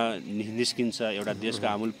गतिमा निस्किन्छ एउटा देशको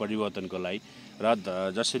आमूल परिवर्तनको लागि र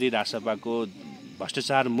जसरी रासोपाको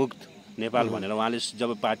भ्रष्टाचार मुक्त नेपाल भनेर उहाँले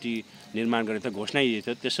जब पार्टी निर्माण गरेको थियो घोषणा दिएको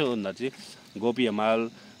थियो त्यसो हुँदा चाहिँ गोपी हमाल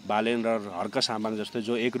बालेन र हर्क साम्पाङ जस्तो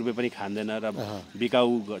जो 1 रुपियाँ पनि खाँदैन र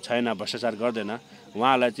बिकाउ छैन भ्रष्टाचार गर्दैन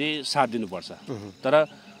उहाँलाई चाहिँ साथ दिनुपर्छ तर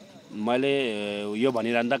मैले यो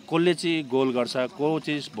भनिरहँदा कसले चाहिँ गोल गर्छ को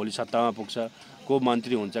चाहिँ भोलि सत्तामा पुग्छ को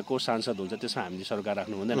मन्त्री हुन्छ को सांसद हुन्छ त्यसमा हामीले सरकार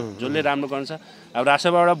राख्नु हुँदैन जसले राम्रो गर्छ अब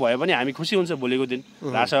रासोपाबाट भयो भने हामी खुसी हुन्छ भोलिको दिन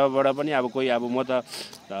रासोपाबाट पनि अब कोही अब म त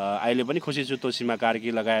अहिले पनि खुसी छु तोसीमा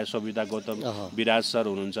कार्की लगायत सविता गौतम विराज सर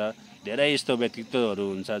हुनुहुन्छ धेरै यस्तो व्यक्तित्वहरू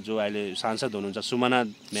हुन्छ जो अहिले सांसद हुनुहुन्छ सुमना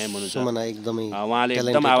म्याम हुनुहुन्छ उहाँले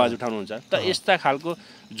एकदम आवाज उठाउनुहुन्छ त यस्ता खालको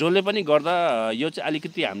जसले पनि गर्दा यो चाहिँ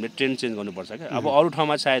अलिकति हामीले ट्रेन्ड चेन्ज गर्नुपर्छ क्या अब अरू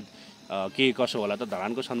ठाउँमा सायद के कसो होला त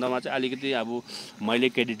धरानको सन्दर्भमा चाहिँ अलिकति अब मैले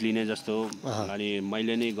क्रेडिट लिने जस्तो अनि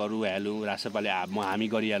मैले नै गरौँ हालौँ रासोपाले हामी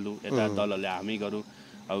गरिहालौँ यता दलहरूले हामी गरौँ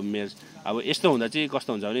अब यस्तो हुँदा चाहिँ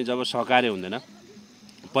कस्तो हुन्छ भने जब सहकार्य हुँदैन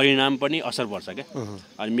परिणाम पनि असर पर्छ क्या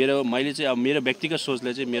अनि मैले चाहिँ अब मेरो व्यक्तिगत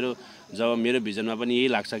सोचले चाहिँ मेरो भिजनमा पनि यही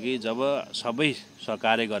लाग्छ कि जब सबै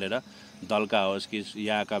सहकार्य गरेर दलका होस् कि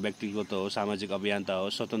यहाँका व्यक्तिगत होस् सामाजिक अभियन्ता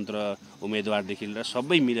होस् स्वतन्त्र उम्मेदवारदेखि लिएर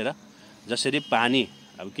सबै मिलेर जसरी पानी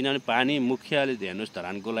अब किनभने पानी मुख्यले हेर्नुहोस्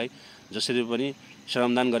धरानको लागि जसरी पनि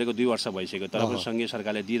श्रमदान गरेको 2 वर्ष भइसक्यो तर पनि सङ्घीय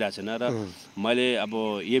सरकारले दिइरहेको छैन र मैले अब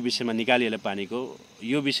यो विषयमा निकालिहालेँ पानीको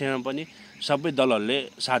यो विषयमा पनि सबै दलहरूले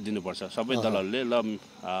साथ दिनुपर्छ सबै दलहरूले ल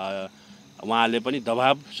उहाँहरूले पनि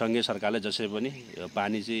दबाब सङ्घीय सरकारले जसरी पनि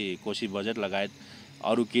पानी चाहिँ कोशी बजेट लगायत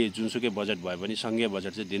अरू के जुनसुकै बजेट भए पनि सङ्घीय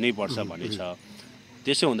बजेट चाहिँ दिनैपर्छ भन्ने छ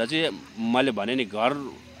त्यसो हुँदा चाहिँ मैले भने नि घर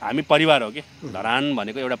हामी परिवार हो कि धरान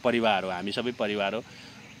भनेको एउटा परिवार हो हामी सबै परिवार हो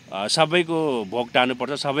सबैको भोग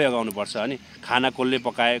टार्नुपर्छ, सबै अगाउनुपर्छ अनि खाना कसले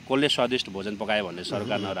पकाए, कसले स्वादिष्ट भोजन पकाए भन्ने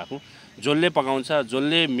सरकार नराखौँ। जसले पकाउँछ,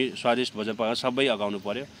 जसले स्वादिष्ट भोजन पकाउँछ सबै अगाउनु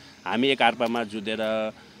पर्यो। हामी एकअर्कामा जुधेर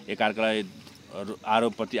एकअर्कालाई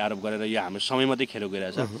आरोपप्रति आरोप गरेर यो हाम्रो समय मात्रै खेर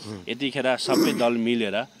गइरहेछ। यतिखेर सबै दल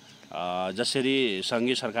मिलेर जसरी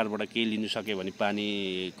सङ्घीय सरकारबाट केही लिनु सक्यो भने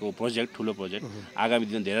पानीको प्रोजेक्ट, ठुलो प्रोजेक्ट आगामी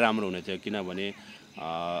दिन धेरै राम्रो हुने थियो। किनभने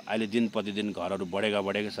अहिले दिन प्रतिदिन घरहरू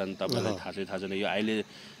बढेका छन्। तपाईँलाई थाहा छैन, यो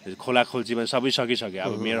अहिले खोलाखोल्चीमा सबै सकिसक्यो।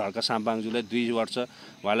 अब मेयर हर्का साम्पाङज्यूले 2 वर्ष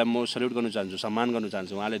उहाँलाई म सल्युट गर्न चाहन्छु, सम्मान गर्न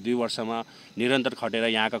चाहन्छु। उहाँले 2 वर्षमा निरन्तर खटेर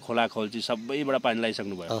यहाँका खोलाखोल्ची सबैबाट पानी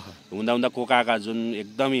लगाइसक्नु भयो। हुँदा कोकाका जुन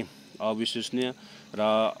एकदमै अविश्वसनीय र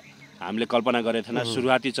हामीले कल्पना गरेको थिएन।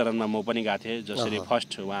 सुरुवाती चरणमा म पनि गएको थिएँ, जसरी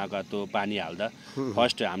फर्स्ट उहाँका त्यो पानी हाल्दा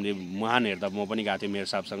फर्स्ट हामीले मुहान हेर्दा म पनि गएको थिएँ मेयर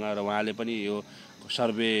साहबसँग, र उहाँले पनि यो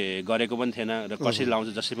सर्वे गरेको पनि थिएन र कसरी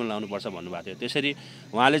लाउँछ, जसरी पनि लाउनुपर्छ भन्नुभएको थियो। त्यसरी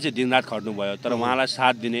उहाँले चाहिँ दिनरात खट्नुभयो। तर उहाँलाई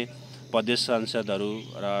साथ दिने प्रदेश सांसदहरू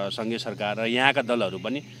र सङ्घीय सरकार र यहाँका दलहरू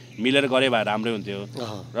पनि मिलेर गरे भए राम्रै हुन्थ्यो।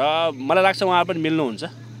 र मलाई लाग्छ उहाँ पनि मिल्नुहुन्छ।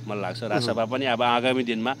 मलाई लाग्छ राजसभा पनि अब आगामी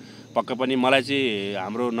दिनमा पक्कै पनि मलाई चाहिँ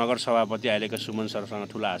हाम्रो नगर सभापति अहिलेको सुमन सरसँग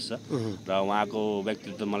ठुलो आश छ र उहाँको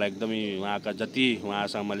व्यक्तित्व मलाई एकदमै, उहाँका जति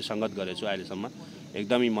उहाँसँग मैले सङ्गत गरेको छु अहिलेसम्म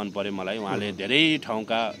एकदमै मन पर्यो मलाई। उहाँले धेरै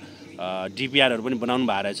ठाउँका डिपिआरहरू पनि बनाउनु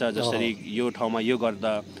भएको रहेछ, जसरी यो ठाउँमा यो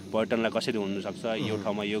गर्दा पर्यटनलाई कसरी हुनसक्छ, यो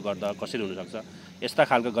ठाउँमा यो गर्दा कसरी हुनसक्छ, यस्ता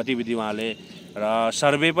खालको गतिविधि उहाँले र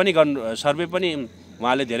सर्वे पनि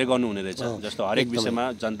उहाँले धेरै गर्नुहुने रहेछ। जस्तो हरेक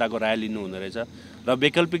विषयमा जनताको राय लिनुहुने रहेछ र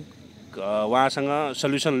वैकल्पिक उहाँसँग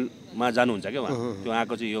सल्युसनमा जानुहुन्छ क्या उहाँ। त्यो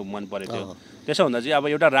उहाँको चाहिँ यो मन परेको थियो। त्यसो हुँदा चाहिँ अब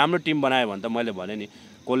एउटा राम्रो टिम बनायो भने त मैले भने नि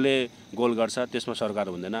कसले गोल गर्छ त्यसमा सरकार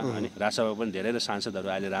हुँदैन। अनि राजसभा पनि धेरै सांसदहरू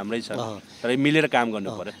अहिले राम्रै छ, तर मिलेर काम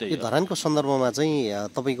गर्नु पर्यो। त्यही धरानको सन्दर्भमा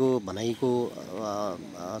चाहिँ तपाईँको भनाइको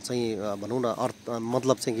चाहिँ भनौँ न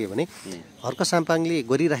मतलब चाहिँ के भने हर्क साम्पाङले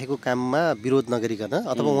गरिरहेको काममा विरोध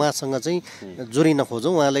नगरिकन अथवा उहाँसँग चाहिँ जोडी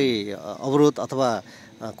नखोजौँ, उहाँलाई अवरोध अथवा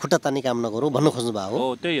खुट्टा तान्ने काम नगरौँ भन्नु खोज्नु भएको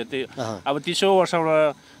हो। त्यही अब 30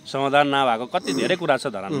 वर्षबाट समाधान नभएको कति धेरै कुरा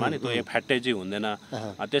छ धरानमा नि, त्यो फ्याट्टै चाहिँ हुँदैन।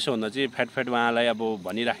 त्यसो हुँदा चाहिँ फ्याट उहाँलाई अब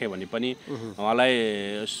भनिराख्यो भने पनि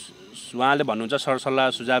उहाँले भन्नुहुन्छ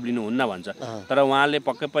सरसल्लाह सुझाव लिनुहुन्न भन्छ। तर उहाँले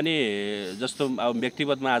पक्कै पनि जस्तो अब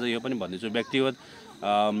व्यक्तिगतमा आज यो पनि भन्दैछु, व्यक्तिगत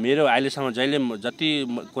मेरो अहिलेसम्म जति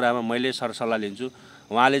कुरामा मैले सरसल्लाह लिन्छु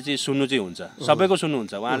उहाँले चाहिँ सुन्नु चाहिँ हुन्छ, सबैको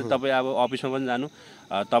सुन्नुहुन्छ उहाँले। तपाईँ अब अफिसमा पनि जानु,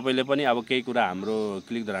 तपाईँले पनि अब केही कुरा हाम्रो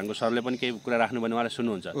क्लिक धरानको सरले पनि केही कुरा राख्नु भने उहाँले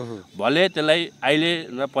सुन्नुहुन्छ। भले त्यसलाई अहिले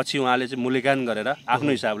र पछि उहाँले चाहिँ मूल्याङ्कन गरेर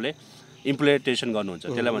आफ्नो हिसाबले इम्प्लिमेन्टेसन गर्नुहुन्छ,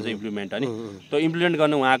 त्यसलाई भन्छ इम्प्लिमेन्ट। अनि त्यो इम्प्लिमेन्ट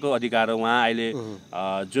गर्नु उहाँको अधिकार हो। उहाँ अहिले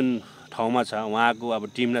जुन ठाउँमा छ उहाँको अब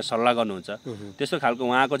टिमलाई सल्लाह गर्नुहुन्छ, त्यस्तो खालको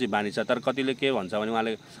उहाँको चाहिँ बानी छ। तर कतिले के भन्छ भने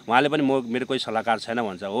उहाँले पनि मेरो कोही सल्लाहकार छैन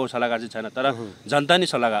भन्छ। हो, सल्लाहकार चाहिँ छैन, तर जनता नै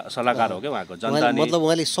सल्लाहकार हो क्या उहाँको। जनता मतलब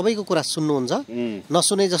उहाँले सबैको कुरा सुन्नुहुन्छ,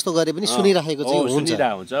 नसुने जस्तो गरे पनि सुनिरहेको चाहिँ हुन्छ,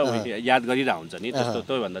 याद गरिरहेको हुन्छ नि। त्यस्तो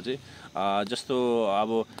त्यो भन्दा चाहिँ जस्तो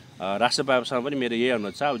अब राष्ट्रपालसँग पनि मेरो यही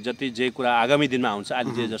अनुरोध छ, अब जति जे कुरा आगामी दिनमा आउँछ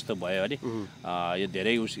अहिले जे जस्तो भयो भने यो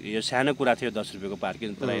धेरै यो सानो कुरा थियो 10 रुपियाँको पार्किङ,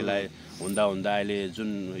 तर यसलाई हुँदा अहिले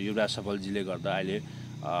जुन युवराज सफलजीले गर्दा अहिले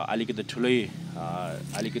अलिकति ठुलै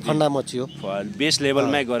अलिकति ठन्डा मचियो, बेस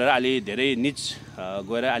लेभलमै गएर अलि धेरै निच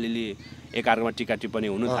गएर अलिअलि एकअर्कामा टिका टिप्पणी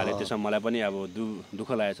हुनु थाल्यो। त्यसमा मलाई पनि अब दुःख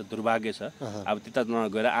लागेको छ, दुर्भाग्य छ। अब त्यता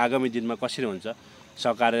नगएर आगामी दिनमा कसरी हुन्छ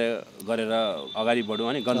सहकार्य गरेर अगाडि बढौँ।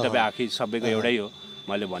 अनि गन्तव्य आखिर सबैको एउटै हो,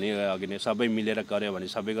 मैले भने अघि नै सबै मिलेर गऱ्यो भने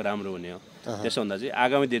सबैको राम्रो हुने हो। त्यसो हुँदा चाहिँ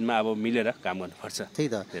आगामी दिनमा अब मिलेर काम गर्नुपर्छ। त्यही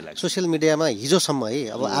त सोसियल मिडियामा हिजोसम्म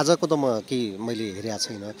है, अब आजको त म केही मैले हेरेको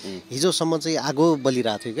छैन, हिजोसम्म चाहिँ आगो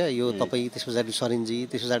बलिरहेको थियो क्या यो तपाईँ, त्यस पछाडि सरिनजी,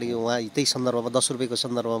 त्यस पछाडि उहाँ त्यही सन्दर्भमा 10 रुपियाँको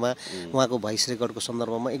सन्दर्भमा उहाँको भोइस रेकर्डको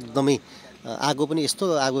सन्दर्भमा एकदमै आगो पनि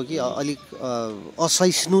यस्तो आगो कि अलिक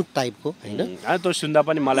असहिष्णु टाइपको होइन। त्यो सुन्दा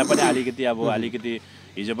पनि मलाई पनि अलिकति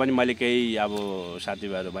हिजो पनि मैले केही अब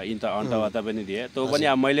साथीभाइहरूमा अन्तवार्ता पनि दिएँ। त्यो पनि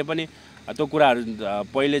अब मैले पनि त्यो कुराहरू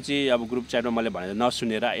पहिले चाहिँ अब ग्रुप च्याटमा मैले भने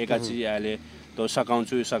नसुनेर एकाची अहिले त्यो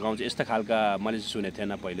सघाउँछु यस्ता खालका मैले सुनेको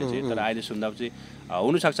थिएन पहिले चाहिँ। तर अहिले सुन्दा चाहिँ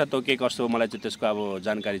हुनसक्छ त्यो के कस्तो मलाई चाहिँ त्यसको अब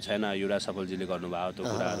जानकारी छैन। युवराज सफलजीले गर्नुभयो त्यो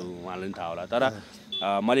कुराहरू उहाँलाई पनि थाहा होला। तर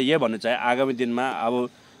मैले यही भन्नु चाहेँ आगामी दिनमा अब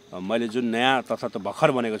मैले जुन नयाँ तथा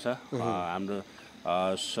भर्खर बनेको छ हाम्रो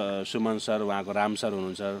सुमन सर, उहाँको राम सर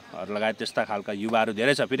हुनुहुन्छ लगायत त्यस्ता खालका युवाहरू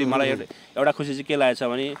धेरै छ। फेरि मलाई एउटा खुसी चाहिँ के लागेको छ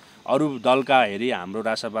भने अरू दलका हेरी हाम्रो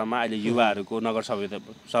राजसभामा अहिले युवाहरूको नगर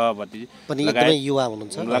सभापति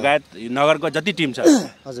लगायत नगरको जति टिम छ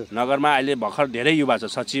नगरमा अहिले भर्खर धेरै युवा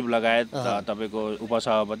छ, सचिव लगायत तपाईँको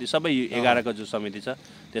उपसभापति सबै 11 को जो समिति छ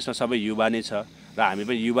त्यसमा सबै युवा नै छ। र हामी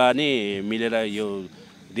पनि युवा नै मिलेर यो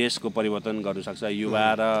देशको परिवर्तन गर्न सक्छ।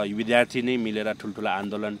 युवा र विद्यार्थी नै मिलेर ठुल्ठुला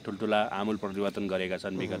आन्दोलन ठुल्ठुला आमूल परिवर्तन गरेका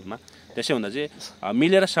छन् विगतमा। त्यसै हुँदा चाहिँ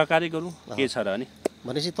मिलेर सहकारी गरौँ के छ र नि।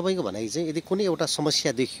 भनेपछि तपाईँको भनाइ चाहिँ यदि कुनै एउटा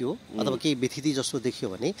समस्या देखियो अथवा केही व्यथिति जस्तो देखियो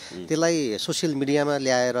भने त्यसलाई सोसियल मिडियामा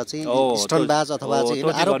ल्याएर चाहिँ स्टन्टबाज अथवा चाहिँ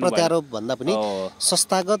आरोप प्रत्यारोप भन्दा पनि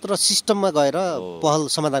संस्थागत र सिस्टममा गएर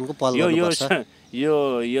समाधानको पहल गर्नुपर्छ।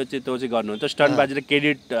 यो चाहिँ त्यो चाहिँ गर्नु त स्टन्टबाजी र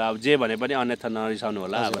क्रेडिट अब जे भने पनि अन्यथा नरिसाउनु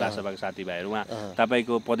होला। अब राष्ट्रसभाका साथीभाइहरू उहाँ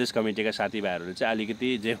तपाईँको प्रदेश कमिटीका साथीभाइहरूले चाहिँ अलिकति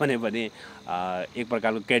जे भने पनि एक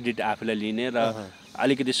प्रकारको क्रेडिट आफूलाई लिने र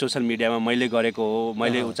अलिकति सोसियल मिडियामा मैले गरेको हो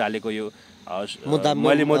मैले उचालेको यो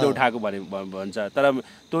मैले उठाएको भन्छ। तर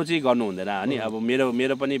त्यो चाहिँ गर्नु हुँदैन अनि। अब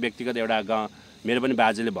मेरो पनि व्यक्तिगत एउटा मेरो पनि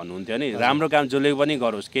बाजेले भन्नुहुन्थ्यो नि राम्रो काम जसले पनि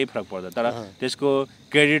गरोस् केही फरक पर्दैन तर त्यसको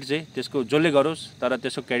क्रेडिट चाहिँ त्यसको जसले गरोस् तर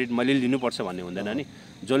त्यसको क्रेडिट मैले लिनुपर्छ भन्ने हुँदैन नि।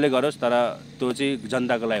 जसले गरोस् तर त्यो चाहिँ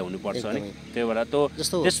जनताको लागि हुनुपर्छ नि। त्यही भएर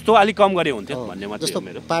त्यस्तो अलिक कम गरे हुन्थ्यो भन्ने मात्रै हो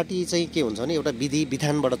मेरो। पार्टी चाहिँ के हुन्छ भने एउटा विधि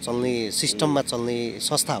विधानबाट चल्ने सिस्टममा चल्ने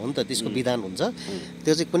संस्था हो नि त। त्यसको विधान हुन्छ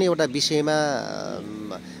त्यो चाहिँ कुनै एउटा विषयमा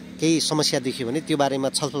केही समस्या देखियो भने त्यो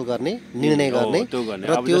बारेमा छलफल गर्ने निर्णय गर्ने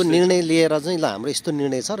र त्यो निर्णय लिएर चाहिँ ल हाम्रो यस्तो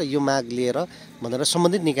निर्णय छ र यो माग लिएर भनेर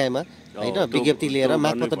सम्बन्धित निकायमा हैन विज्ञप्ति लिएर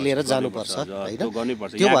मागपत्र लिएर जानुपर्छ हैन।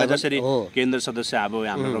 त्यो भएर जसरी केन्द्र सदस्य अब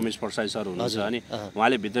हाम्रो रमेश प्रसाद सर हुनुहुन्छ अनि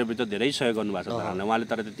उहाँले भित्रभित्र धेरै सहयोग गर्नुभएको छ धरानलाई। उहाँले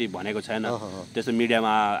तर त्यति भनेको छैन त्यस्तो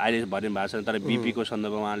मिडियामा अहिले भनिनु भएको छैन। तर बिपीको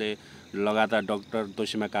सन्दर्भमा उहाँले लगातार डाक्टर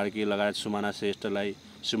तोसीमा कार्की लगायत सुमना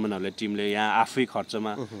श्रेष्ठलाई सुमनहरूले टिमले यहाँ आफै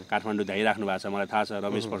खर्चमा काठमाडौँ धाइराख्नु भएको छ। मलाई थाहा छ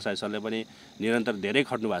रमेश प्रसाद सरले पनि निरन्तर धेरै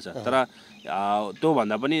खट्नु भएको छ। तर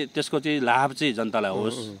त्योभन्दा पनि त्यसको चाहिँ लाभ चाहिँ जनतालाई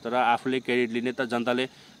होस् तर आफूले क्रेडिट लिने त जनताले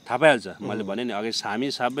थाहा पाइहाल्छ। मैले भने नि अघि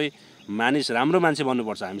हामी सबै मानिस राम्रो मान्छे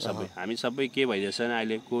बन्नुपर्छ। हामी सबै के भइरहेछ भने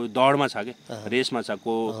अहिले को दौडमा छ कि रेसमा छ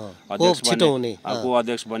को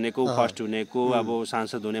अध्यक्ष बन्ने को फर्स्ट हुने को अब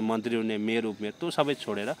सांसद हुने मन्त्री हुने मेयर उपमेयर त्यो सबै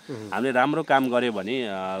छोडेर हामीले राम्रो काम गऱ्यो भने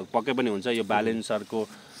पक्कै पनि हुन्छ। यो बालेन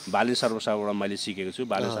सरबाट मैले सिकेको छु।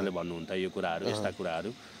 बालेन सरले भन्नुहुन्थ्यो यो कुराहरू यस्ता कुराहरू।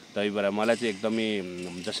 त्यही भएर मलाई चाहिँ एकदमै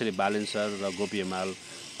जसरी बालेन सर र गोपी हिमाल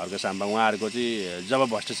हर्क साम्बा उहाँहरूको चाहिँ जब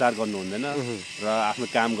भ्रष्टाचार गर्नु हुँदैन र आफ्नो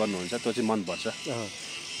काम गर्नुहुन्छ त्यो चाहिँ मनपर्छ।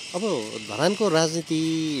 अब धरानको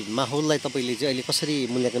राजनीति माहौललाई तपाईँले चाहिँ अहिले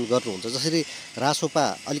कसरी मूल्याङ्कन गर्नुहुन्छ? जसरी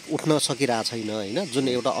रासोपा अलिक उठ्न सकिरहेको छैन होइन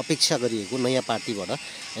जुन एउटा अपेक्षा गरिएको नयाँ पार्टीबाट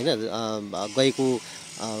होइन गएको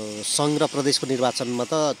सङ्घ र प्रदेशको निर्वाचनमा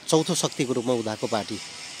त चौथो शक्तिको रूपमा उदाएको पार्टी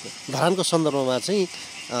धरानको सन्दर्भमा चाहिँ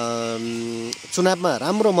चुनावमा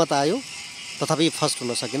राम्रो मत आयो तथापि फर्स्ट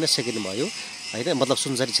हुन सकेन सेकेन्ड भयो होइन मतलब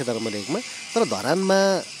सुनसरी क्षेत्र नम्बर 1 मा। तर धरानमा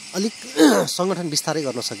अलिक सङ्गठन विस्तारै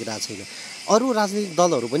गर्न सकिरहेको छैन। अरू राजनीतिक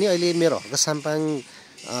दलहरू पनि अहिले मेरो हर्क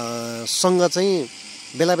साम्पाङसँग चाहिँ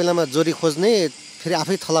बेला बेलामा जोरी खोज्ने फेरि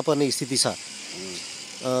आफै थला पर्ने स्थिति छ।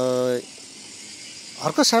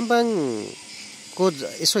 हर्क साम्पाङको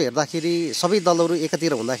यसो हेर्दाखेरि सबै दलहरू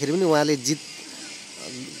एकातिर हुँदाखेरि पनि उहाँले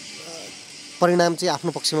परिणाम चाहिँ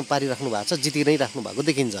आफ्नो पक्षमा पारिराख्नु भएको छ जिति नै राख्नु भएको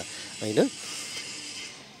देखिन्छ होइन।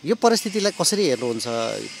 यो परिस्थितिलाई कसरी हेर्नुहुन्छ?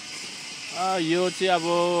 यो चाहिँ अब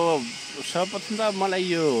सर्वप्रथम त मलाई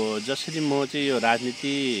यो जसरी म चाहिँ यो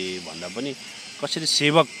राजनीति भन्दा पनि कसरी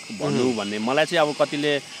सेवक भन्नु भन्ने मलाई चाहिँ अब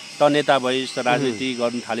कतिले त नेता भइस् त राजनीति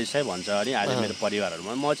गर्नु थालिस् है भन्छ अनि आज मेरो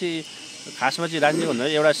परिवारहरूमा म चाहिँ खासमा चाहिँ राजनीति भन्दा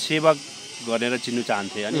एउटा सेवक गरेर चिन्नु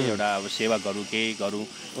चाहन्थेँ अनि एउटा अब सेवा गरौँ केही गरौँ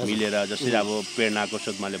मिलेर जसरी अब प्रेरणाको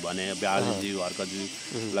सोधमाले भने बालज्यू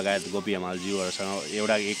हर्कज्यू लगायत गोपी हिमालज्यूहरूसँग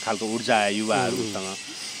एउटा एक खालको ऊर्जा आयो युवाहरूसँग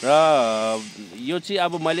र यो चाहिँ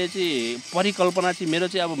अब मैले चाहिँ परिकल्पना चाहिँ मेरो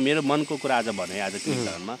चाहिँ अब मेरो मनको कुरा आज भने आज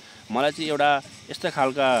किरणमा मलाई चाहिँ एउटा यस्तो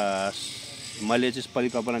खालका मैले चाहिँ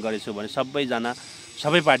परिकल्पना गरेको छु भने सबैजना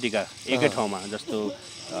सबै पार्टीका एकै ठाउँमा जस्तो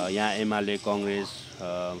यहाँ एमाले काङ्ग्रेस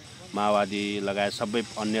माओवादी लगायत सबै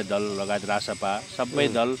अन्य दल लगायत रासपा सबै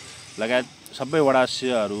दल लगायत सबै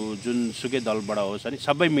वडाध्यक्षहरू जुनसुकै दलबाट होस् अनि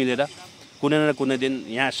सबै मिलेर कुनै न कुनै दिन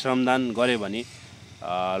यहाँ श्रमदान गऱ्यो भने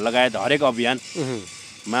लगायत हरेक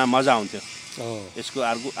अभियानमा मजा आउँथ्यो। यसको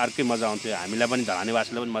अर्कै मजा आउँथ्यो। हामीलाई पनि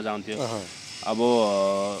धरानीवासीलाई पनि मजा आउँथ्यो। अब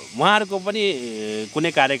उहाँहरूको पनि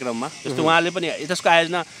कुनै कार्यक्रममा जस्तो उहाँले पनि त्यसको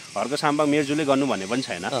आयोजना हर्क साम्पाङ मेयरज्यूले गर्नु भन्ने पनि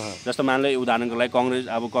छैन। जस्तो मानले उदाहरणको लागि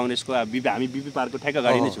काङ्ग्रेसको हामी बिपी पार्कको ठ्याक्क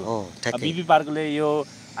अगाडि नै छौँ। बिपी पार्कले यो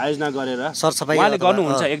आयोजना गरेर उहाँले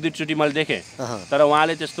गर्नुहुन्छ एक दुईचोटि मैले देखेँ तर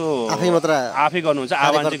उहाँले त्यस्तो आफै गर्नुहुन्छ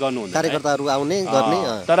आह्वान चाहिँ गर्नुहुन्छ कार्यकर्ताहरू आउने गर्ने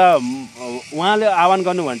तर उहाँले आह्वान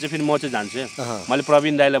गर्नु भने चाहिँ फेरि म चाहिँ जान्छु। मैले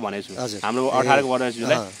प्रवीण दाईलाई भनेको छु हाम्रो 18 को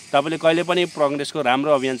वडाध्यक्षलाई तपाईँले कहिले पनि काङ्ग्रेसको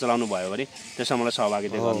राम्रो अभियान चलाउनु भयो भने त्यसमा मलाई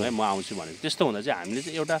सहभागिता गर्नु है म आउँछु भनेको। त्यस्तो हुँदा चाहिँ हामीले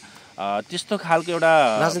चाहिँ एउटा त्यस्तो खालको एउटा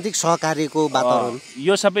राजनीतिक सहकार्यको वातावरण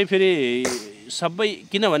यो सबै फेरि सबै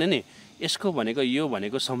किनभने नि यसको भनेको यो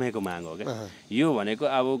भनेको समयको माग हो क्या। यो भनेको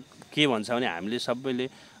अब के भन्छ भने हामीले सबैले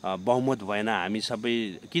बहुमत भएन, हामी सबै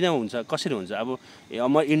किन हुन्छ, कसरी हुन्छ? अब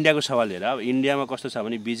म इन्डियाको सवाल हेर, अब इन्डियामा कस्तो छ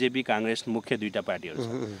भने बिजेपी काङ्ग्रेस मुख्य दुईटा पार्टीहरू छ।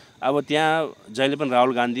 अब त्यहाँ जहिले पनि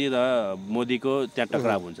राहुल गान्धी र मोदीको त्यहाँ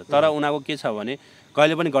टक्राव हुन्छ, तर उनीहरूको के छ भने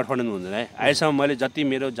कहिले पनि गठबन्धन हुँदैन है। अहिलेसम्म मैले जति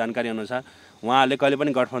मेरो जानकारी अनुसार उहाँहरूले कहिले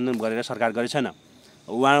पनि गठबन्धन गरेर सरकार गरेको छैन।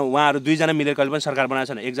 उहाँहरू दुईजना मिलेर कहिले पनि सरकार बनाएको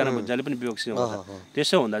छैन, एकजना जहिले पनि विपक्षी हुन्छ।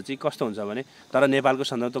 त्यसो हुँदा चाहिँ कस्तो हुन्छ भने, तर नेपालको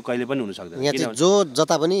सन्दर्भ त कहिले पनि हुन सक्दैन, जो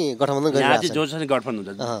जता पनि गठबन्धन गरिरहेको छ, जो चाहिँ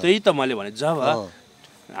गठबन्धन हुन्छ। त्यही त मैले भने जब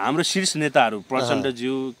हाम्रो शीर्ष नेताहरू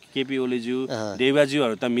प्रचण्डज्यू, केपी ओलीज्यू,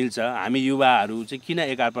 देवाज्यूहरू त मिल्छ, हामी युवाहरू चाहिँ किन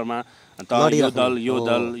एकाअर्कामा त यो दल यो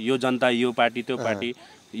दल, यो जनता यो पार्टी त्यो पार्टी,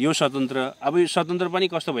 यो स्वतन्त्र। अब यो स्वतन्त्र पनि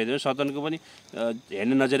कस्तो भइदियो, स्वतन्त्रको पनि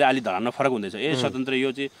हेर्ने नजर अलि धरानमा फरक हुँदैछ। स्वतन्त्र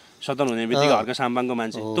यो चाहिँ स्वतन्त्र हुने बित्तिकै हर्क साम्बाङको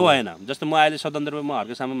मान्छे त्यो होइन। जस्तो म अहिले स्वतन्त्र, म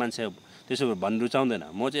हर्क साम्बाङ मान्छे त्यसो भन्नु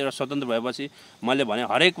रुचाउँदैन। म चाहिँ एउटा स्वतन्त्र भएपछि मैले भने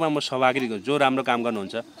हरेकमा म सहभागी, जो राम्रो काम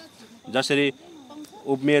गर्नुहुन्छ, जसरी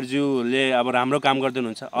उपमेयरज्यूले अब राम्रो काम गर्दै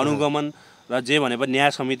हुनुहुन्छ, अनुगमन र जे भने पनि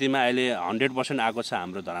न्याय समितिमा अहिले 100% आएको छ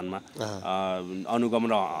हाम्रो धरानमा, अनुगमन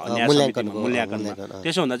र न्याय समितिमा मूल्याङ्कनमा।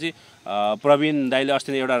 त्यसो हुँदा चाहिँ प्रवीण दाइले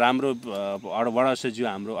अस्ति एउटा राम्रो वडाध्यक्षज्यू,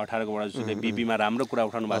 हाम्रो 18को वडाध्यक्षले बिपीमा राम्रो कुरा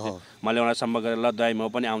उठाउनु भएको थियो। मैले उहाँलाई सम्पर्क गरेर ल दाइ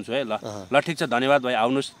म पनि आउँछु है, ल ठिक छ धन्यवाद भाइ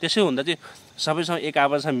आउनुहोस्। त्यसो हुँदा चाहिँ सबैसँग एक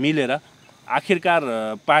आपसमा मिलेर आखिरकार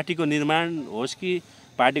पार्टीको निर्माण होस् कि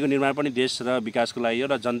पार्टीको निर्माण पनि देश र विकासको लागि हो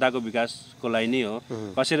र जनताको विकासको लागि नै हो।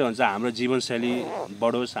 कसरी हुन्छ हाम्रो जीवनशैली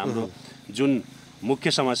बढोस्, हाम्रो जुन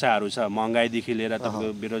मुख्य समस्याहरू छ महँगाईदेखि लिएर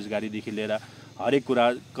तपाईँको बेरोजगारीदेखि लिएर हरेक कुरा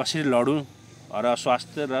कसरी लडौँ र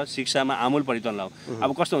स्वास्थ्य र शिक्षामा आमूल परिवर्तन ल्याउँ। अब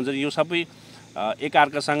कस्तो हुन्छ यो सबै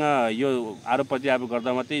एकअर्कासँग यो आरोप प्रत्यारोप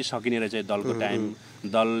गर्दा मात्रै सकिने रहेछ दलको टाइम।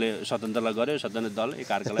 दलले स्वतन्त्रलाई गर्यो, स्वतन्त्र दल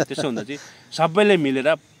एकअर्कालाई। त्यसो हुँदा चाहिँ सबैले मिलेर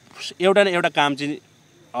एउटा न एउटा काम चाहिँ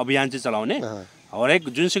अभियान चाहिँ चलाउने, हरेक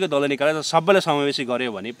जुनसुकै दलले निकालेर सबैलाई समावेशी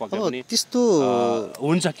गर्यो भने पक्कै पनि त्यस्तो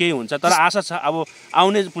हुन्छ, केही हुन्छ। तर आशा छ अब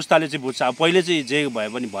आउने पुस्ताले चाहिँ बुझ्छ। अब पहिले चाहिँ जे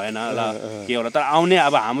भए पनि भएन ल के होला, तर आउने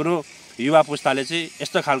अब हाम्रो युवा पुस्ताले चाहिँ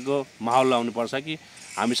यस्तो खालको माहौल ल्याउनुपर्छ कि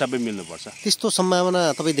हामी सबै मिल्नुपर्छ। त्यस्तो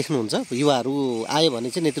सम्भावना तपाईँ देख्नुहुन्छ? युवाहरू आयो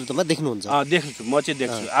भने चाहिँ नेतृत्वमा देख्नुहुन्छ? देख्छु, म चाहिँ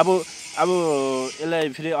देख्छु। अब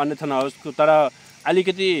यसलाई फेरि अन्यथा नहोस्, तर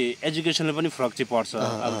अलिकति एजुकेसनले पनि फरक चाहिँ पर्छ।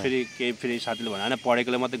 अब फेरि साथीले भने होइन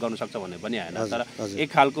पढेकोले मात्रै गर्नु सक्छ भन्ने पनि होइन, तर एक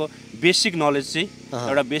खालको बेसिक नलेज चाहिँ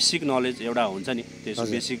एउटा बेसिक नलेज एउटा हुन्छ नि, त्यस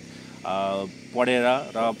बेसिक पढेर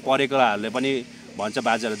र पढेकोहरूले पनि भन्छ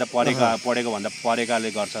बाजेहरूले त पढेको भन्दा पढेकाले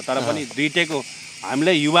गर्छ, तर पनि दुइटैको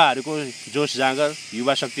हामीलाई युवाहरूको जोस जाँगर,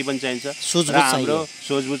 युवा शक्ति पनि चाहिन्छ र हाम्रो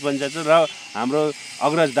सोचबुझ पनि चाहिन्छ र हाम्रो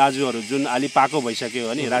अग्रज दाजुहरू जुन अलि पाको भइसक्यो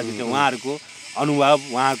भने राजनीति, उहाँहरूको अनुभव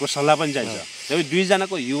उहाँहरूको सल्लाह पनि चाहिन्छ। त्यही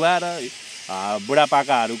दुईजनाको युवा र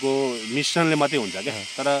बुढापाकाहरूको मिश्रणले मात्रै हुन्छ क्या।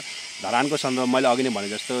 तर धरानको सन्दर्भ मैले अघि नै भने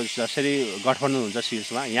जस्तो जसरी गठबन्धन हुन्छ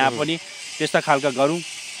शीर्षमा, यहाँ पनि त्यस्ता खालका गरौँ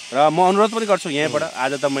र म अनुरोध पनि गर्छु यहाँबाट।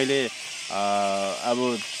 आज त मैले अब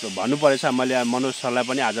भन्नु परेछ, मैले मनोज सरलाई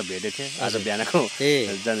पनि आज भेटेको थिएँ, आज बिहानको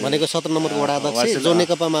भनेको 17 नम्बरको वडा अध्यक्ष जो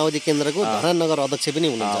नेकपा माओवादी केन्द्रको धरान नगर अध्यक्ष पनि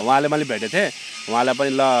हुनुहुन्छ। उहाँले मैले भेटेको थिएँ, उहाँलाई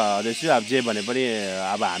पनि ल अध्यक्ष अब जे भने पनि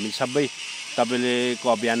अब हामी सबै तपाईँले को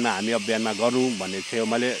अभियानमा हामी अभियानमा गरौँ भन्ने थियो।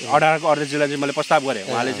 मैले 18को अध्यक्षलाई चाहिँ मैले प्रस्ताव गरेँ,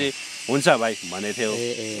 उहाँले चाहिँ हुन्छ भाइ भन्ने थियो।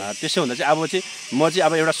 त्यसो हुँदा चाहिँ अब चाहिँ म चाहिँ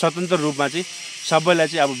अब एउटा स्वतन्त्र रूपमा चाहिँ सबैलाई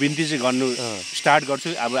चाहिँ अब बिन्ती चाहिँ गर्नु स्टार्ट गर्छु।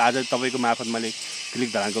 अब आज तपाईँको मार्फत मैले क्लिक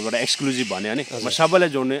धरानकोबाट एक्सक्लुजिभ भने अनि म सबैलाई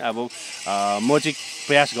जोड्ने अब म चाहिँ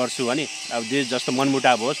प्रयास गर्छु अनि अब जे जस्तो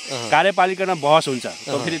मनमुटाव होस्, कार्यपालिकामा बहस हुन्छ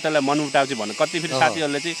त फेरि त्यसलाई मनमुटाव चाहिँ भन्नु। कति फेरि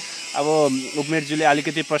साथीहरूले चाहिँ अब उपमेयरज्यूले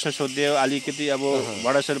अलिकति प्रश्न सोधिदियो, अलिकति अब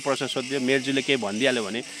वडासर प्रश्न सोधिदियो, मेयरज्यूले केही भनिदिइहाल्यो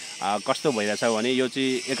भने कस्तो भइरहेछ भने यो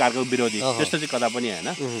चाहिँ एकअर्काको विरोधी, त्यस्तो चाहिँ कता पनि होइन।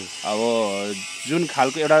 अब जुन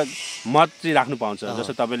खालको एउटा मत चाहिँ राख्नु पाउँछ,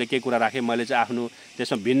 जस्तो तपाईँले केही कुरा राखेँ मैले चाहिँ आफ्नो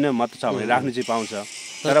त्यसमा भिन्न मत छ भने राख्नु चाहिँ पाउँछ।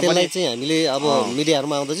 तर पनि चाहिँ हामीले अब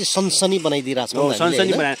मिडियाहरूमा आउँदा चाहिँ सनसनी बनाइदिइरहेको छौँ।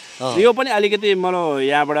 सनसनी बनाए यो पनि अलिकति मलाई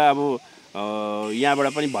यहाँबाट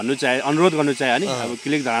पनि भन्नु चाहे, अनुरोध गर्नु चाहे नि। अब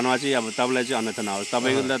क्लिक धरानमा चाहिँ अब तपाईँलाई चाहिँ अन्यथा नहोस्,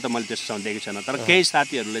 तपाईँलाई त मैले त्यस्तो देखेको छैन, तर केही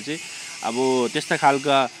साथीहरूले चाहिँ अब त्यस्ता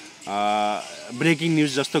खालका ब्रेकिङ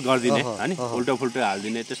न्युज जस्तो गरिदिने होइन, उल्टो फुल्टो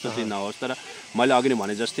हालिदिने त्यस्तो चाहिँ नहोस्। तर मैले अघि नै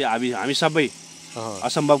भने जस्तै अब हामी सबै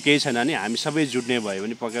असम्भव केही छैन नि, हामी सबै जुट्ने भयो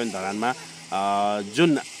भने पक्कै पनि धरानमा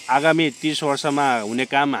जुन आगामी 30 वर्षमा हुने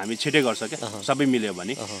काम हामी छिटै गर्छ क्या, सबै मिल्यो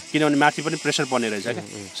भने। किनभने माथि पनि प्रेसर पर्ने रहेछ क्या,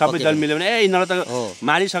 सबै दल मिल्यो भने यिनीहरूलाई त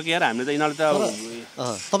मारिसक्यो यार हामीले त, यिनीहरूले त।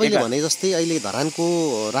 तपाईँले भने जस्तै अहिले धरानको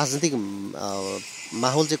राजनीतिक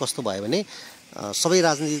माहौल चाहिँ कस्तो भयो भने सबै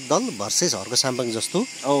राजनीतिक दल भर्सेस हर्क साम्बाङ जस्तो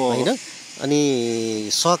होइन, अनि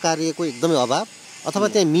सहकार्यको एकदमै अभाव, अथवा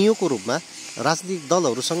त्यहाँ मियोको रूपमा राजनीतिक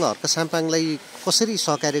दलहरूसँग हर्क साम्बाङलाई कसरी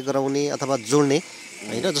सहकार्य गराउने अथवा जोड्ने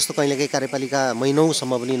होइन, जस्तो कहिलेकाहीँ कार्यपालिका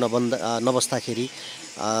महिनौसम्म पनि नबस्दाखेरि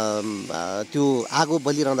त्यो आगो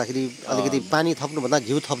बलिरहँदाखेरि अलिकति पानी थप्नुभन्दा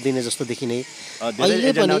घिउ थपिदिने जस्तो देखिने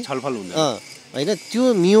अहिले पनि छलफल हुन्छ होइन, त्यो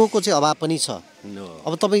मियोको चाहिँ अभाव पनि छ।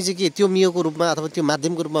 अब तपाईँ चाहिँ के त्यो मियोको रूपमा अथवा त्यो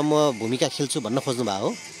माध्यमको रूपमा म भूमिका खेल्छु भन्न खोज्नु भएको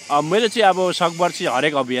हो? मैले चाहिँ अब सकभर चाहिँ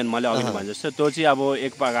हरेक अभियान मैले अघि भने जस्तो त्यो चाहिँ अब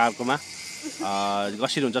एक प्रकारकोमा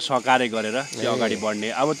कसरी हुन्छ सहकार्य गरेर चाहिँ अगाडि बढ्ने।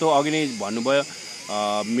 अब त्यो अघि नै भन्नुभयो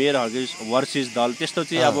मेयरहरूको वर्सेस दल, त्यस्तो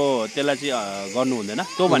चाहिँ अब त्यसलाई चाहिँ गर्नु हुँदैन।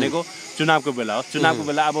 त्यो भनेको चुनावको बेला हो। चुनावको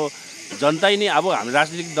बेला अब जनता नै अब हाम्रो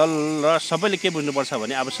राजनीतिक दल र सबैले के बुझ्नुपर्छ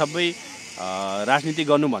भने अब सबै राजनीति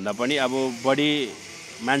गर्नुभन्दा पनि अब बढी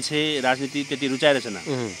मान्छे राजनीति त्यति रुचाइरहेछन्।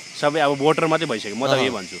 सबै अब भोटर मात्रै भइसक्यो। म त यही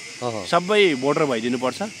भन्छु, सबै भोटर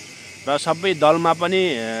भइदिनुपर्छ र सबै दलमा पनि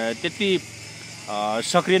त्यति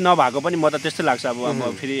सक्रिय नभएको पनि म त त्यस्तै लाग्छ।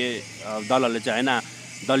 अब फेरि दलहरूले चाहिँ होइन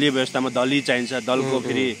दलीय व्यवस्थामा दलीय चाहिन्छ, दलको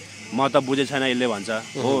फेरि म त बुझे छैन यसले भन्छ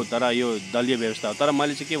हो, तर यो दलीय व्यवस्था हो। तर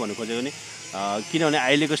मैले चाहिँ के भन्नु खोजेको भने किनभने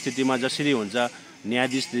अहिलेको स्थितिमा जसरी हुन्छ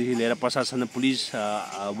न्यायाधीशदेखि लिएर प्रशासन, पुलिस,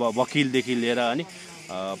 वकिलदेखि लिएर अनि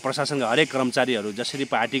प्रशासनका हरेक कर्मचारीहरू जसरी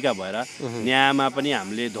पार्टीका भएर न्यायमा पनि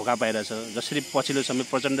हामीले धोका पाइरहेछ। जसरी पछिल्लो समय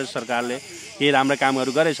प्रचण्ड सरकारले केही राम्रो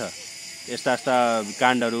कामहरू गरेछ, यस्ता यस्ता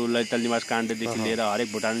काण्डहरू ललितल निवास काण्डदेखि लिएर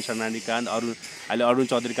हरेक भुटान शरणार्थी काण्ड, अहिले अरुण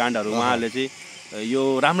चौधरी काण्डहरू उहाँहरूले चाहिँ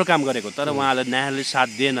यो राम्रो काम गरेको, तर उहाँलाई न्यायालयले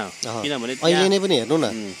साथ दिएन। किनभने अहिले नै पनि हेर्नु न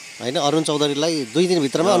होइन, अरुण चौधरीलाई 2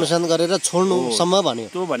 दिनभित्रमा अनुसन्धान गरेर छोड्नुसम्म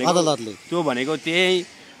भन्यो अदालतले। त्यो भनेको त्यही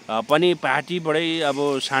पनि पार्टीबाटै अब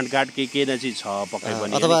साँठगाँठ के न चाहिँ छ पक्कै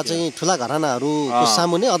पनि, अथवा चाहिँ ठुला घरानाहरूको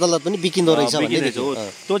सामुन्ने अदालत पनि बिकिँदो रहेछ भन्ने त्यो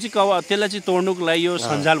चाहिँ त्यसलाई चाहिँ तोड्नुको लागि यो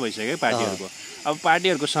सञ्जाल भइसक्यो पार्टीहरूको। अब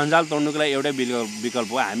पार्टीहरूको सञ्जाल तोड्नुको लागि एउटै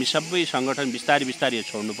विकल्प हो, हामी सबै सङ्गठन बिस्तारै बिस्तारै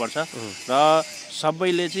छोड्नुपर्छ र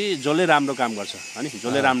सबैले चाहिँ जसले राम्रो काम गर्छ अनि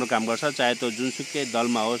जसले राम्रो काम गर्छ, चाहे त्यो जुनसुकै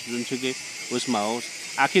दलमा होस् जुनसुकै उसमा होस्।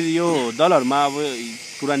 आखिर यो दलहरूमा अब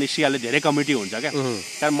कुरा निस्किहाल्यो धेरै कमिटी हुन्छ क्या,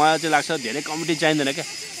 कारण मलाई चाहिँ लाग्छ धेरै कमिटी चाहिँदैन क्या।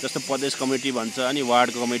 जस्तो प्रदेश कमिटी भन्छ अनि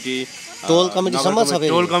वार्ड कमिटी, टोल कमिटीसम्म छ,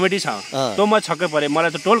 टोल कमिटी छ। त्यो म छक्कै परेँ,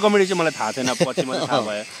 मलाई त टोल कमिटी चाहिँ मलाई थाहा थिएन, पछि मलाई थाहा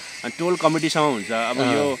भयो। अनि टोल कमिटीसम्म हुन्छ। अब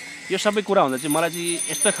यो सबै कुरा हुँदा चाहिँ मलाई चाहिँ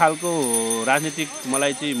यस्तो खालको राजनीतिक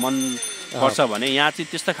मलाई चाहिँ मन पर्छ भने यहाँ चाहिँ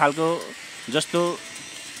त्यस्तो खालको जस्तो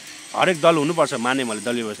हरेक दल हुनुपर्छ माने मैले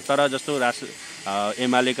दलीय व्यवस्था। तर जस्तो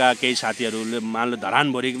एमालेका केही साथीहरूले मान्नु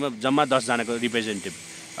धरानभरिमा जम्मा 10 जनाको रिप्रेजेन्टेटिभ,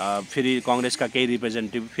 फेरि कङ्ग्रेसका केही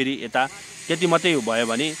रिप्रेजेन्टेटिभ, फेरि यता त्यति मात्रै भयो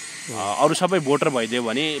भने अरू सबै भोटर भइदियो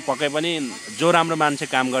भने पक्कै पनि जो राम्रो मान्छे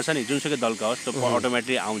काम गर्छ नि जुनसुकै दलका होस् त्यो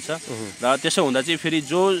अटोमेटिक आउँछ। र त्यसो हुँदा चाहिँ फेरि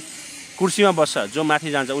जो कुर्सीमा बस्छ, जो माथि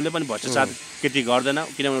जान्छ उसले पनि भ्रष्टाचार केटी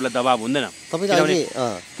गर्दैन, किनभने उसलाई दबाब हुँदैन।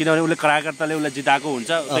 किनभने उसले कार्यकर्ताले उसलाई जिताएको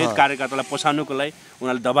हुन्छ, त्यही कार्यकर्तालाई पोसाउनुको लागि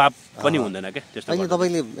उनीहरूले दबाब पनि हुँदैन क्या। त्यस्तो अहिले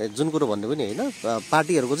तपाईँले जुन कुरो भन्नुभयो नि होइन,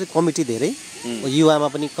 पार्टीहरूको चाहिँ कमिटी धेरै, युवामा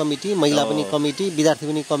पनि कमिटी, महिला पनि कमिटी, विद्यार्थी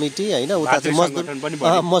पनि कमिटी होइन, उता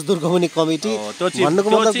चाहिँ मजदुरको पनि कमिटी। भन्नुको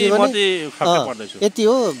मतलब के भने यति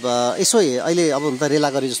हो। यसो अहिले अब हुन त रेला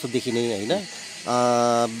गरे जस्तो देखिने होइन,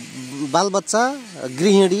 बालबच्चा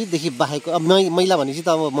गृहिणीदेखि बाहेक, अब महिला भनेपछि त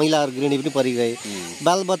अब महिला गृहिणी पनि परिगए,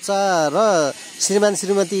 बालबच्चा र श्रीमान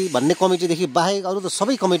श्रीमती भन्ने कमिटीदेखि बाहेक अरू त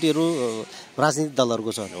सबै कमिटीहरू राजनीतिक दलहरूको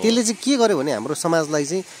छ। त्यसले चाहिँ के गर्यो भने हाम्रो समाजलाई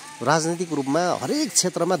चाहिँ राजनीतिक रूपमा हरेक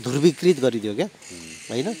क्षेत्रमा ध्रुवीकृत गरिदियो क्या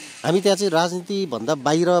होइन। हामी त्यहाँ चाहिँ राजनीतिभन्दा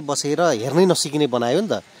बाहिर बसेर हेर्नै नसिकिने बनायो नि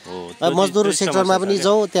त। मजदुर सेक्टरमा पनि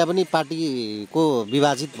जाउँ त्यहाँ पनि पार्टीको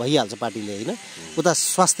विभाजित भइहाल्छ पार्टीले होइन। उता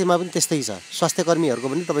स्वास्थ्यमा पनि त्यस्तै छ, स्वास्थ्य कर्मीहरूको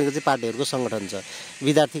पनि तपाईँको चाहिँ पार्टीहरूको सङ्गठन छ,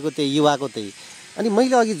 विद्यार्थीको त्यही, युवाको त्यही। अनि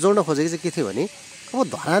मैले अघि जोड्न खोजेको चाहिँ के थियो भने अब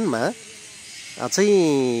धरानमा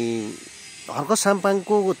चाहिँ हर्क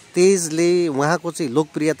साम्पाङको तेजले, उहाँको चाहिँ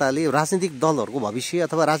लोकप्रियताले राजनीतिक दलहरूको भविष्य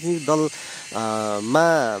अथवा राजनीतिक दलमा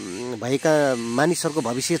भएका मानिसहरूको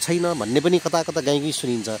भविष्य छैन भन्ने पनि कता कता गाईगी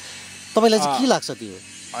सुनिन्छ। तपाईँलाई चाहिँ के लाग्छ त्यो?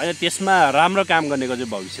 होइन, त्यसमा राम्रो काम गर्नेको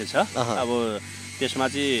चाहिँ भविष्य छ। अब त्यसमा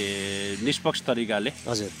चाहिँ निष्पक्ष तरिकाले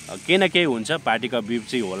हजुर केही न केही हुन्छ, पार्टीका बिप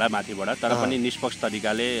चाहिँ होला माथिबाट, तर पनि निष्पक्ष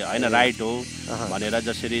तरिकाले होइन राइट हो भनेर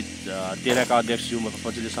जसरी तेह्रका अध्यक्ष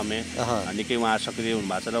पछिल्लो समय निकै उहाँ सक्रिय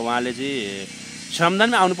हुनुभएको छ र उहाँले चाहिँ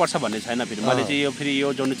श्रमदानमा आउनुपर्छ भन्ने छैन। फेरि मैले चाहिँ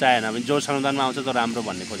यो जोड्नु चाहेन भने जो श्रमदानमा आउँछ त्यो राम्रो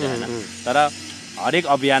भन्ने खोजेन, तर हरेक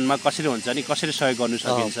अभियानमा कसरी हुन्छ नि कसरी सहयोग गर्नु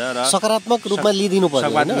सकिन्छ र सकारात्मक रूपमा लिदिनु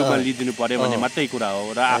पर्यो भन्ने मात्रै कुरा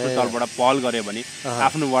हो। र आफ्नो तलबाट पहल गर्यो भने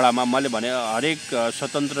आफ्नो वडामा मैले भने हरेक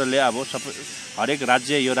स्वतन्त्रले अब हरेक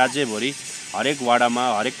राज्य, यो राज्यभरि हरेक वडामा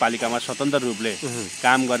हरेक पालिकामा स्वतन्त्र रूपले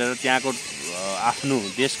काम गरेर त्यहाँको आफ्नो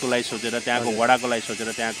देशको लागि सोचेर, त्यहाँको वडाको लागि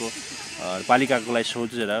सोचेर, त्यहाँको पालिकाको लागि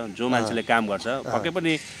सोचेर जो मान्छेले काम गर्छ पक्कै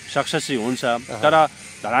पनि सक्सेस हुन्छ। तर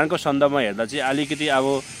धरानको सन्दर्भमा हेर्दा चाहिँ अलिकति अब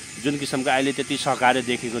जुन किसिमको अहिले त्यति सहकार्य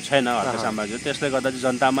देखेको छैन हर्क साम्राज्य, त्यसले गर्दा चाहिँ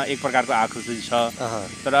जनतामा एक प्रकारको आकृति छ।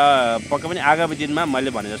 तर पक्कै पनि आगामी दिनमा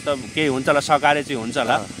मैले भने जस्तो केही हुन्छ होला, सहकार्य चाहिँ हुन्छ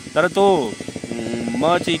होला, तर त्यो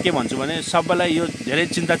म चाहिँ के भन्छु भने सबैलाई यो धेरै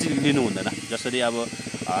चिन्ता चाहिँ लिनु हुँदैन। जसरी अब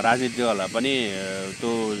राजनीतिक दलहरूलाई पनि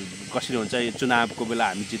त्यो कसरी हुन्छ चुनावको बेला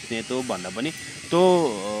हामी जित्ने त्यो भन्दा पनि त्यो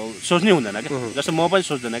सोच्नै हुँदैन क्या। जस्तो म पनि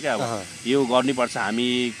सोच्दैन क्या, अब यो गर्नुपर्छ हामी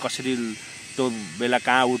कसरी त्यो बेला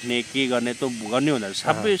कहाँ उठ्ने के गर्ने त्यो गर्नै हुँदैन।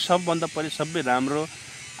 सबभन्दा पहिले सबै राम्रो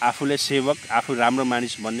आफूले सेवक, आफू राम्रो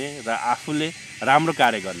मानिस बन्ने र आफूले राम्रो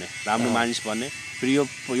कार्य गर्ने, राम्रो मानिस बन्ने। फेरि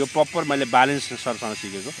यो प्रपर मैले बालेन सरसँग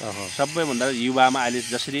सिकेको। सबैभन्दा युवामा अहिले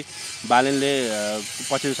जसरी बालेनले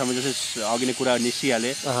पछिल्लो समय जसरी अघि नै कुरा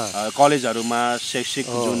निस्किहाले, कलेजहरूमा शैक्षिक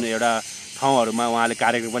जुन एउटा ठाउँहरूमा उहाँले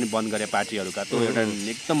कार्यक्रम पनि बन्द गरे पार्टीहरूका, त्यो एउटा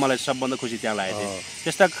एकदम मलाई सबभन्दा खुसी त्यहाँ लागेको थियो।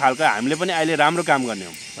 त्यस्ता खालका हामीले पनि अहिले राम्रो काम गर्ने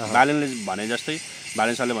हो। बालेनले भने जस्तै,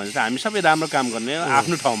 बालेन सरले भने जस्तै हामी सबै राम्रो काम गर्ने हो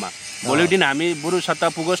आफ्नो ठाउँमा। भोलिको दिन हामी बरु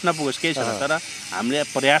सत्ता पुगोस् नपुगोस् केही छैन, तर हामीले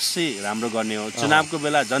प्रयास चाहिँ राम्रो गर्ने हो। चुनावको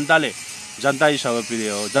बेला जनता सर्वप्रिय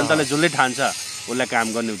हो। जनताले जसले ठान्छ उसलाई काम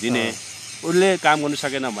गर्नु दिने, उसले काम गर्नु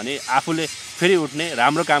सकेन भने आफूले फेरि उठ्ने,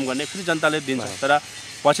 राम्रो काम गर्ने, फेरि जनताले दिन्छ। तर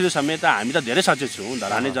पछिल्लो समय त हामी त धेरै सचेत छौँ,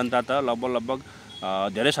 धरानी जनता त लगभग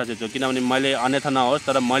धेरै सचेत छु। किनभने मैले अन्यथा नहोस्,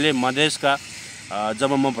 तर मैले मधेसका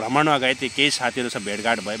जब म भ्रमणमा गएँ त्यो केही साथीहरूसँग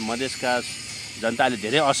भेटघाट भए, मधेसका जनता अहिले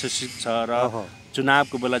धेरै अशिक्षित छ र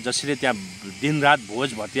चुनावको बेला जसरी त्यहाँ दिनरात भोज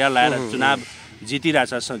भतिया लगाएर चुनाव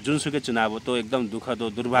जितिरहेछ, जुनसुकै चुनाव हो त्यो एकदम दुःखद हो,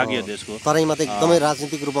 दुर्भाग्य हो देशको। तराईमा त एकदमै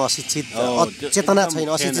राजनीतिक रूपमा अशिक्षित चेतना छैन,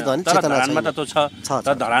 अशिक्षित होइन, तर धरानमा त त्यो छ।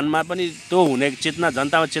 तर धरानमा पनि त्यो हुने चेतना,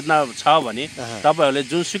 जनतामा चेतना छ भने तपाईँहरूले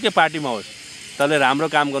जुनसुकै पार्टीमा होस्, तपाईँले राम्रो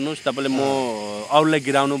काम गर्नुहोस्। तपाईँले म अरूलाई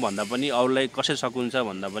गिराउनु भन्दा पनि, अरूलाई कसरी सकिन्छ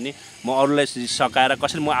भन्दा पनि, म अरूलाई सकाएर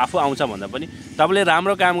कसरी म आफू आउँछ भन्दा पनि तपाईँले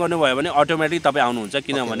राम्रो काम गर्नुभयो भने अटोमेटिक तपाईँ आउनुहुन्छ।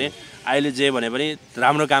 किनभने अहिले जे भने पनि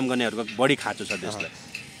राम्रो काम गर्नेहरूको बढी खाँचो छ देशलाई।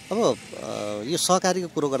 अब यो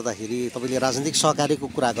सहकारीको कुरो गर्दाखेरि तपाईँले राजनीतिक सहकारीको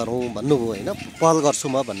कुरा गरौँ भन्नुभयो होइन, पहल गर्छु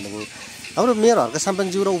म भन्नुभयो। हाम्रो मेयर हर्क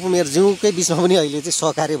साम्पाङज्यू र उपमेयरज्यूकै बिचमा पनि अहिले चाहिँ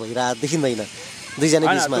सहकार्य भइरहेको देखिँदैन, दुईजना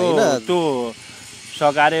बिचमा होइन। त्यो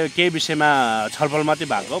सहकार्य केही विषयमा छलफल मात्रै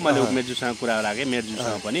भएको। मैले उपमेयरज्यूसँग कुरा राखेँ,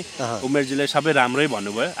 मेयरज्यूसँग पनि। उपमेयरज्यूले सबै राम्रै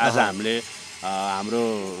भन्नुभयो। आज हामीले हाम्रो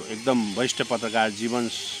एकदम वरिष्ठ पत्रकार जीवन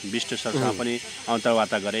विष्ट सरसँग पनि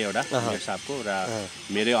अन्तर्वार्ता गरेँ एउटा मेयर साहबको, र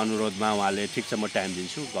मेरै अनुरोधमा उहाँले ठिक छ म टाइम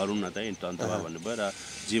दिन्छु गरौँ न त अन्तर्वार्ता भन्नुभयो। र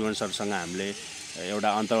जीवन सरसँग हामीले एउटा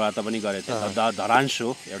अन्तर्वार्ता पनि गरेको थियो। धरान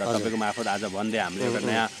सो एउटा तपाईँको मार्फत आज भन्दै हामीले एउटा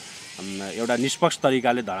नयाँ एउटा निष्पक्ष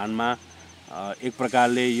तरिकाले धरानमा एक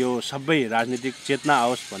प्रकारले यो सबै राजनीतिक चेतना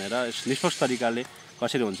आओस् भनेर निष्पक्ष तरिकाले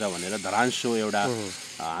कसरी हुन्छ भनेर धरान सो एउटा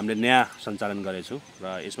हामीले नयाँ सञ्चालन गरेछौँ।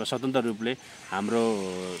 र यसमा स्वतन्त्र रूपले हाम्रो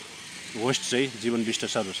होस्ट चाहिँ जीवन विष्ट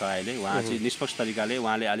सर छ अहिले। उहाँ चाहिँ निष्पक्ष तरिकाले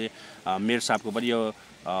उहाँले अहिले मेयर साहबको पनि यो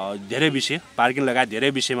धेरै विषय पार्किङ लगायत धेरै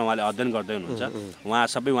विषयमा उहाँले अध्ययन गर्दै हुनुहुन्छ। उहाँ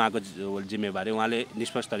सबै उहाँको जिम्मेवारी, उहाँले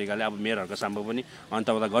निष्पक्ष तरिकाले अब मेयर हर्क साम्पाङ पनि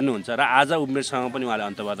अन्तर्वार्ता गर्नुहुन्छ। र आज उपमेयरसँग पनि उहाँले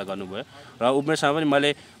अन्तर्वार्ता गर्नुभयो। र उपमेयरसँग पनि मैले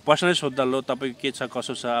पर्सनली सोद्धा लो तपाईँ के छ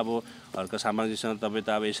कसो छ, अब हर्क साम्पाङजीसँग तपाईँ त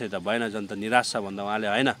अब यसरी त भएन, जनता निराश छ भन्दा उहाँले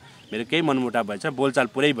होइन मेरो केही मनमुटाव भएछ, बोलचाल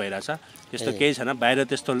पुरै भइरहेछ, त्यस्तो केही छैन, बाहिर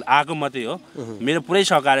त्यस्तो आएको मात्रै हो, मेरो पुरै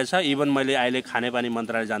सहकार्य छ। इभन मैले अहिले खानेपानी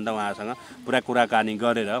मन्त्रालय जाँदा उहाँसँग पुरा कुराकानी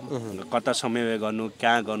गरेर कता समय गर्नु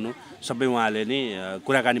कहाँ गर्नु सबै उहाँले नै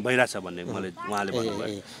कुराकानी भइरहेछ भन्ने उहाँले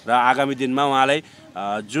भन्नुभयो। र आगामी दिनमा उहाँलाई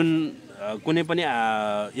जुन कुनै पनि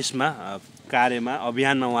यसमा कार्यमा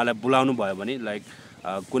अभियानमा उहाँलाई बोलाउनु भयो भने लाइक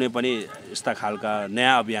कुनै पनि यस्ता खालका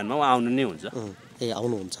नयाँ अभियानमा उहाँ आउनु नै हुन्छ।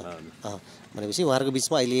 आउनुहुन्छ भनेपछि उहाँहरूको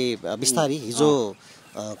बिचमा अहिले बिस्तारै हिजो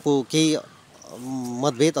को केही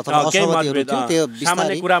मतभेद अथवा असहमतिहरू थियो, त्यो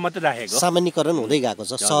बिस्तारै कुरा मात्रै राखेको सामान्यकरण हुँदै गएको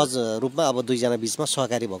छ। सहज रूपमा अब दुईजना बिचमा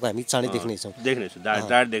सहकारी भएको हामी चाँडै देख्नेछौँ।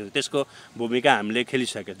 त्यसको भूमिका हामीले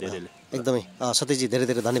खेलिसक्यो धेरैले। एकदमै सत्यजी धेरै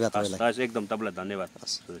धेरै धन्यवाद। एकदम तपाईँलाई धन्यवाद।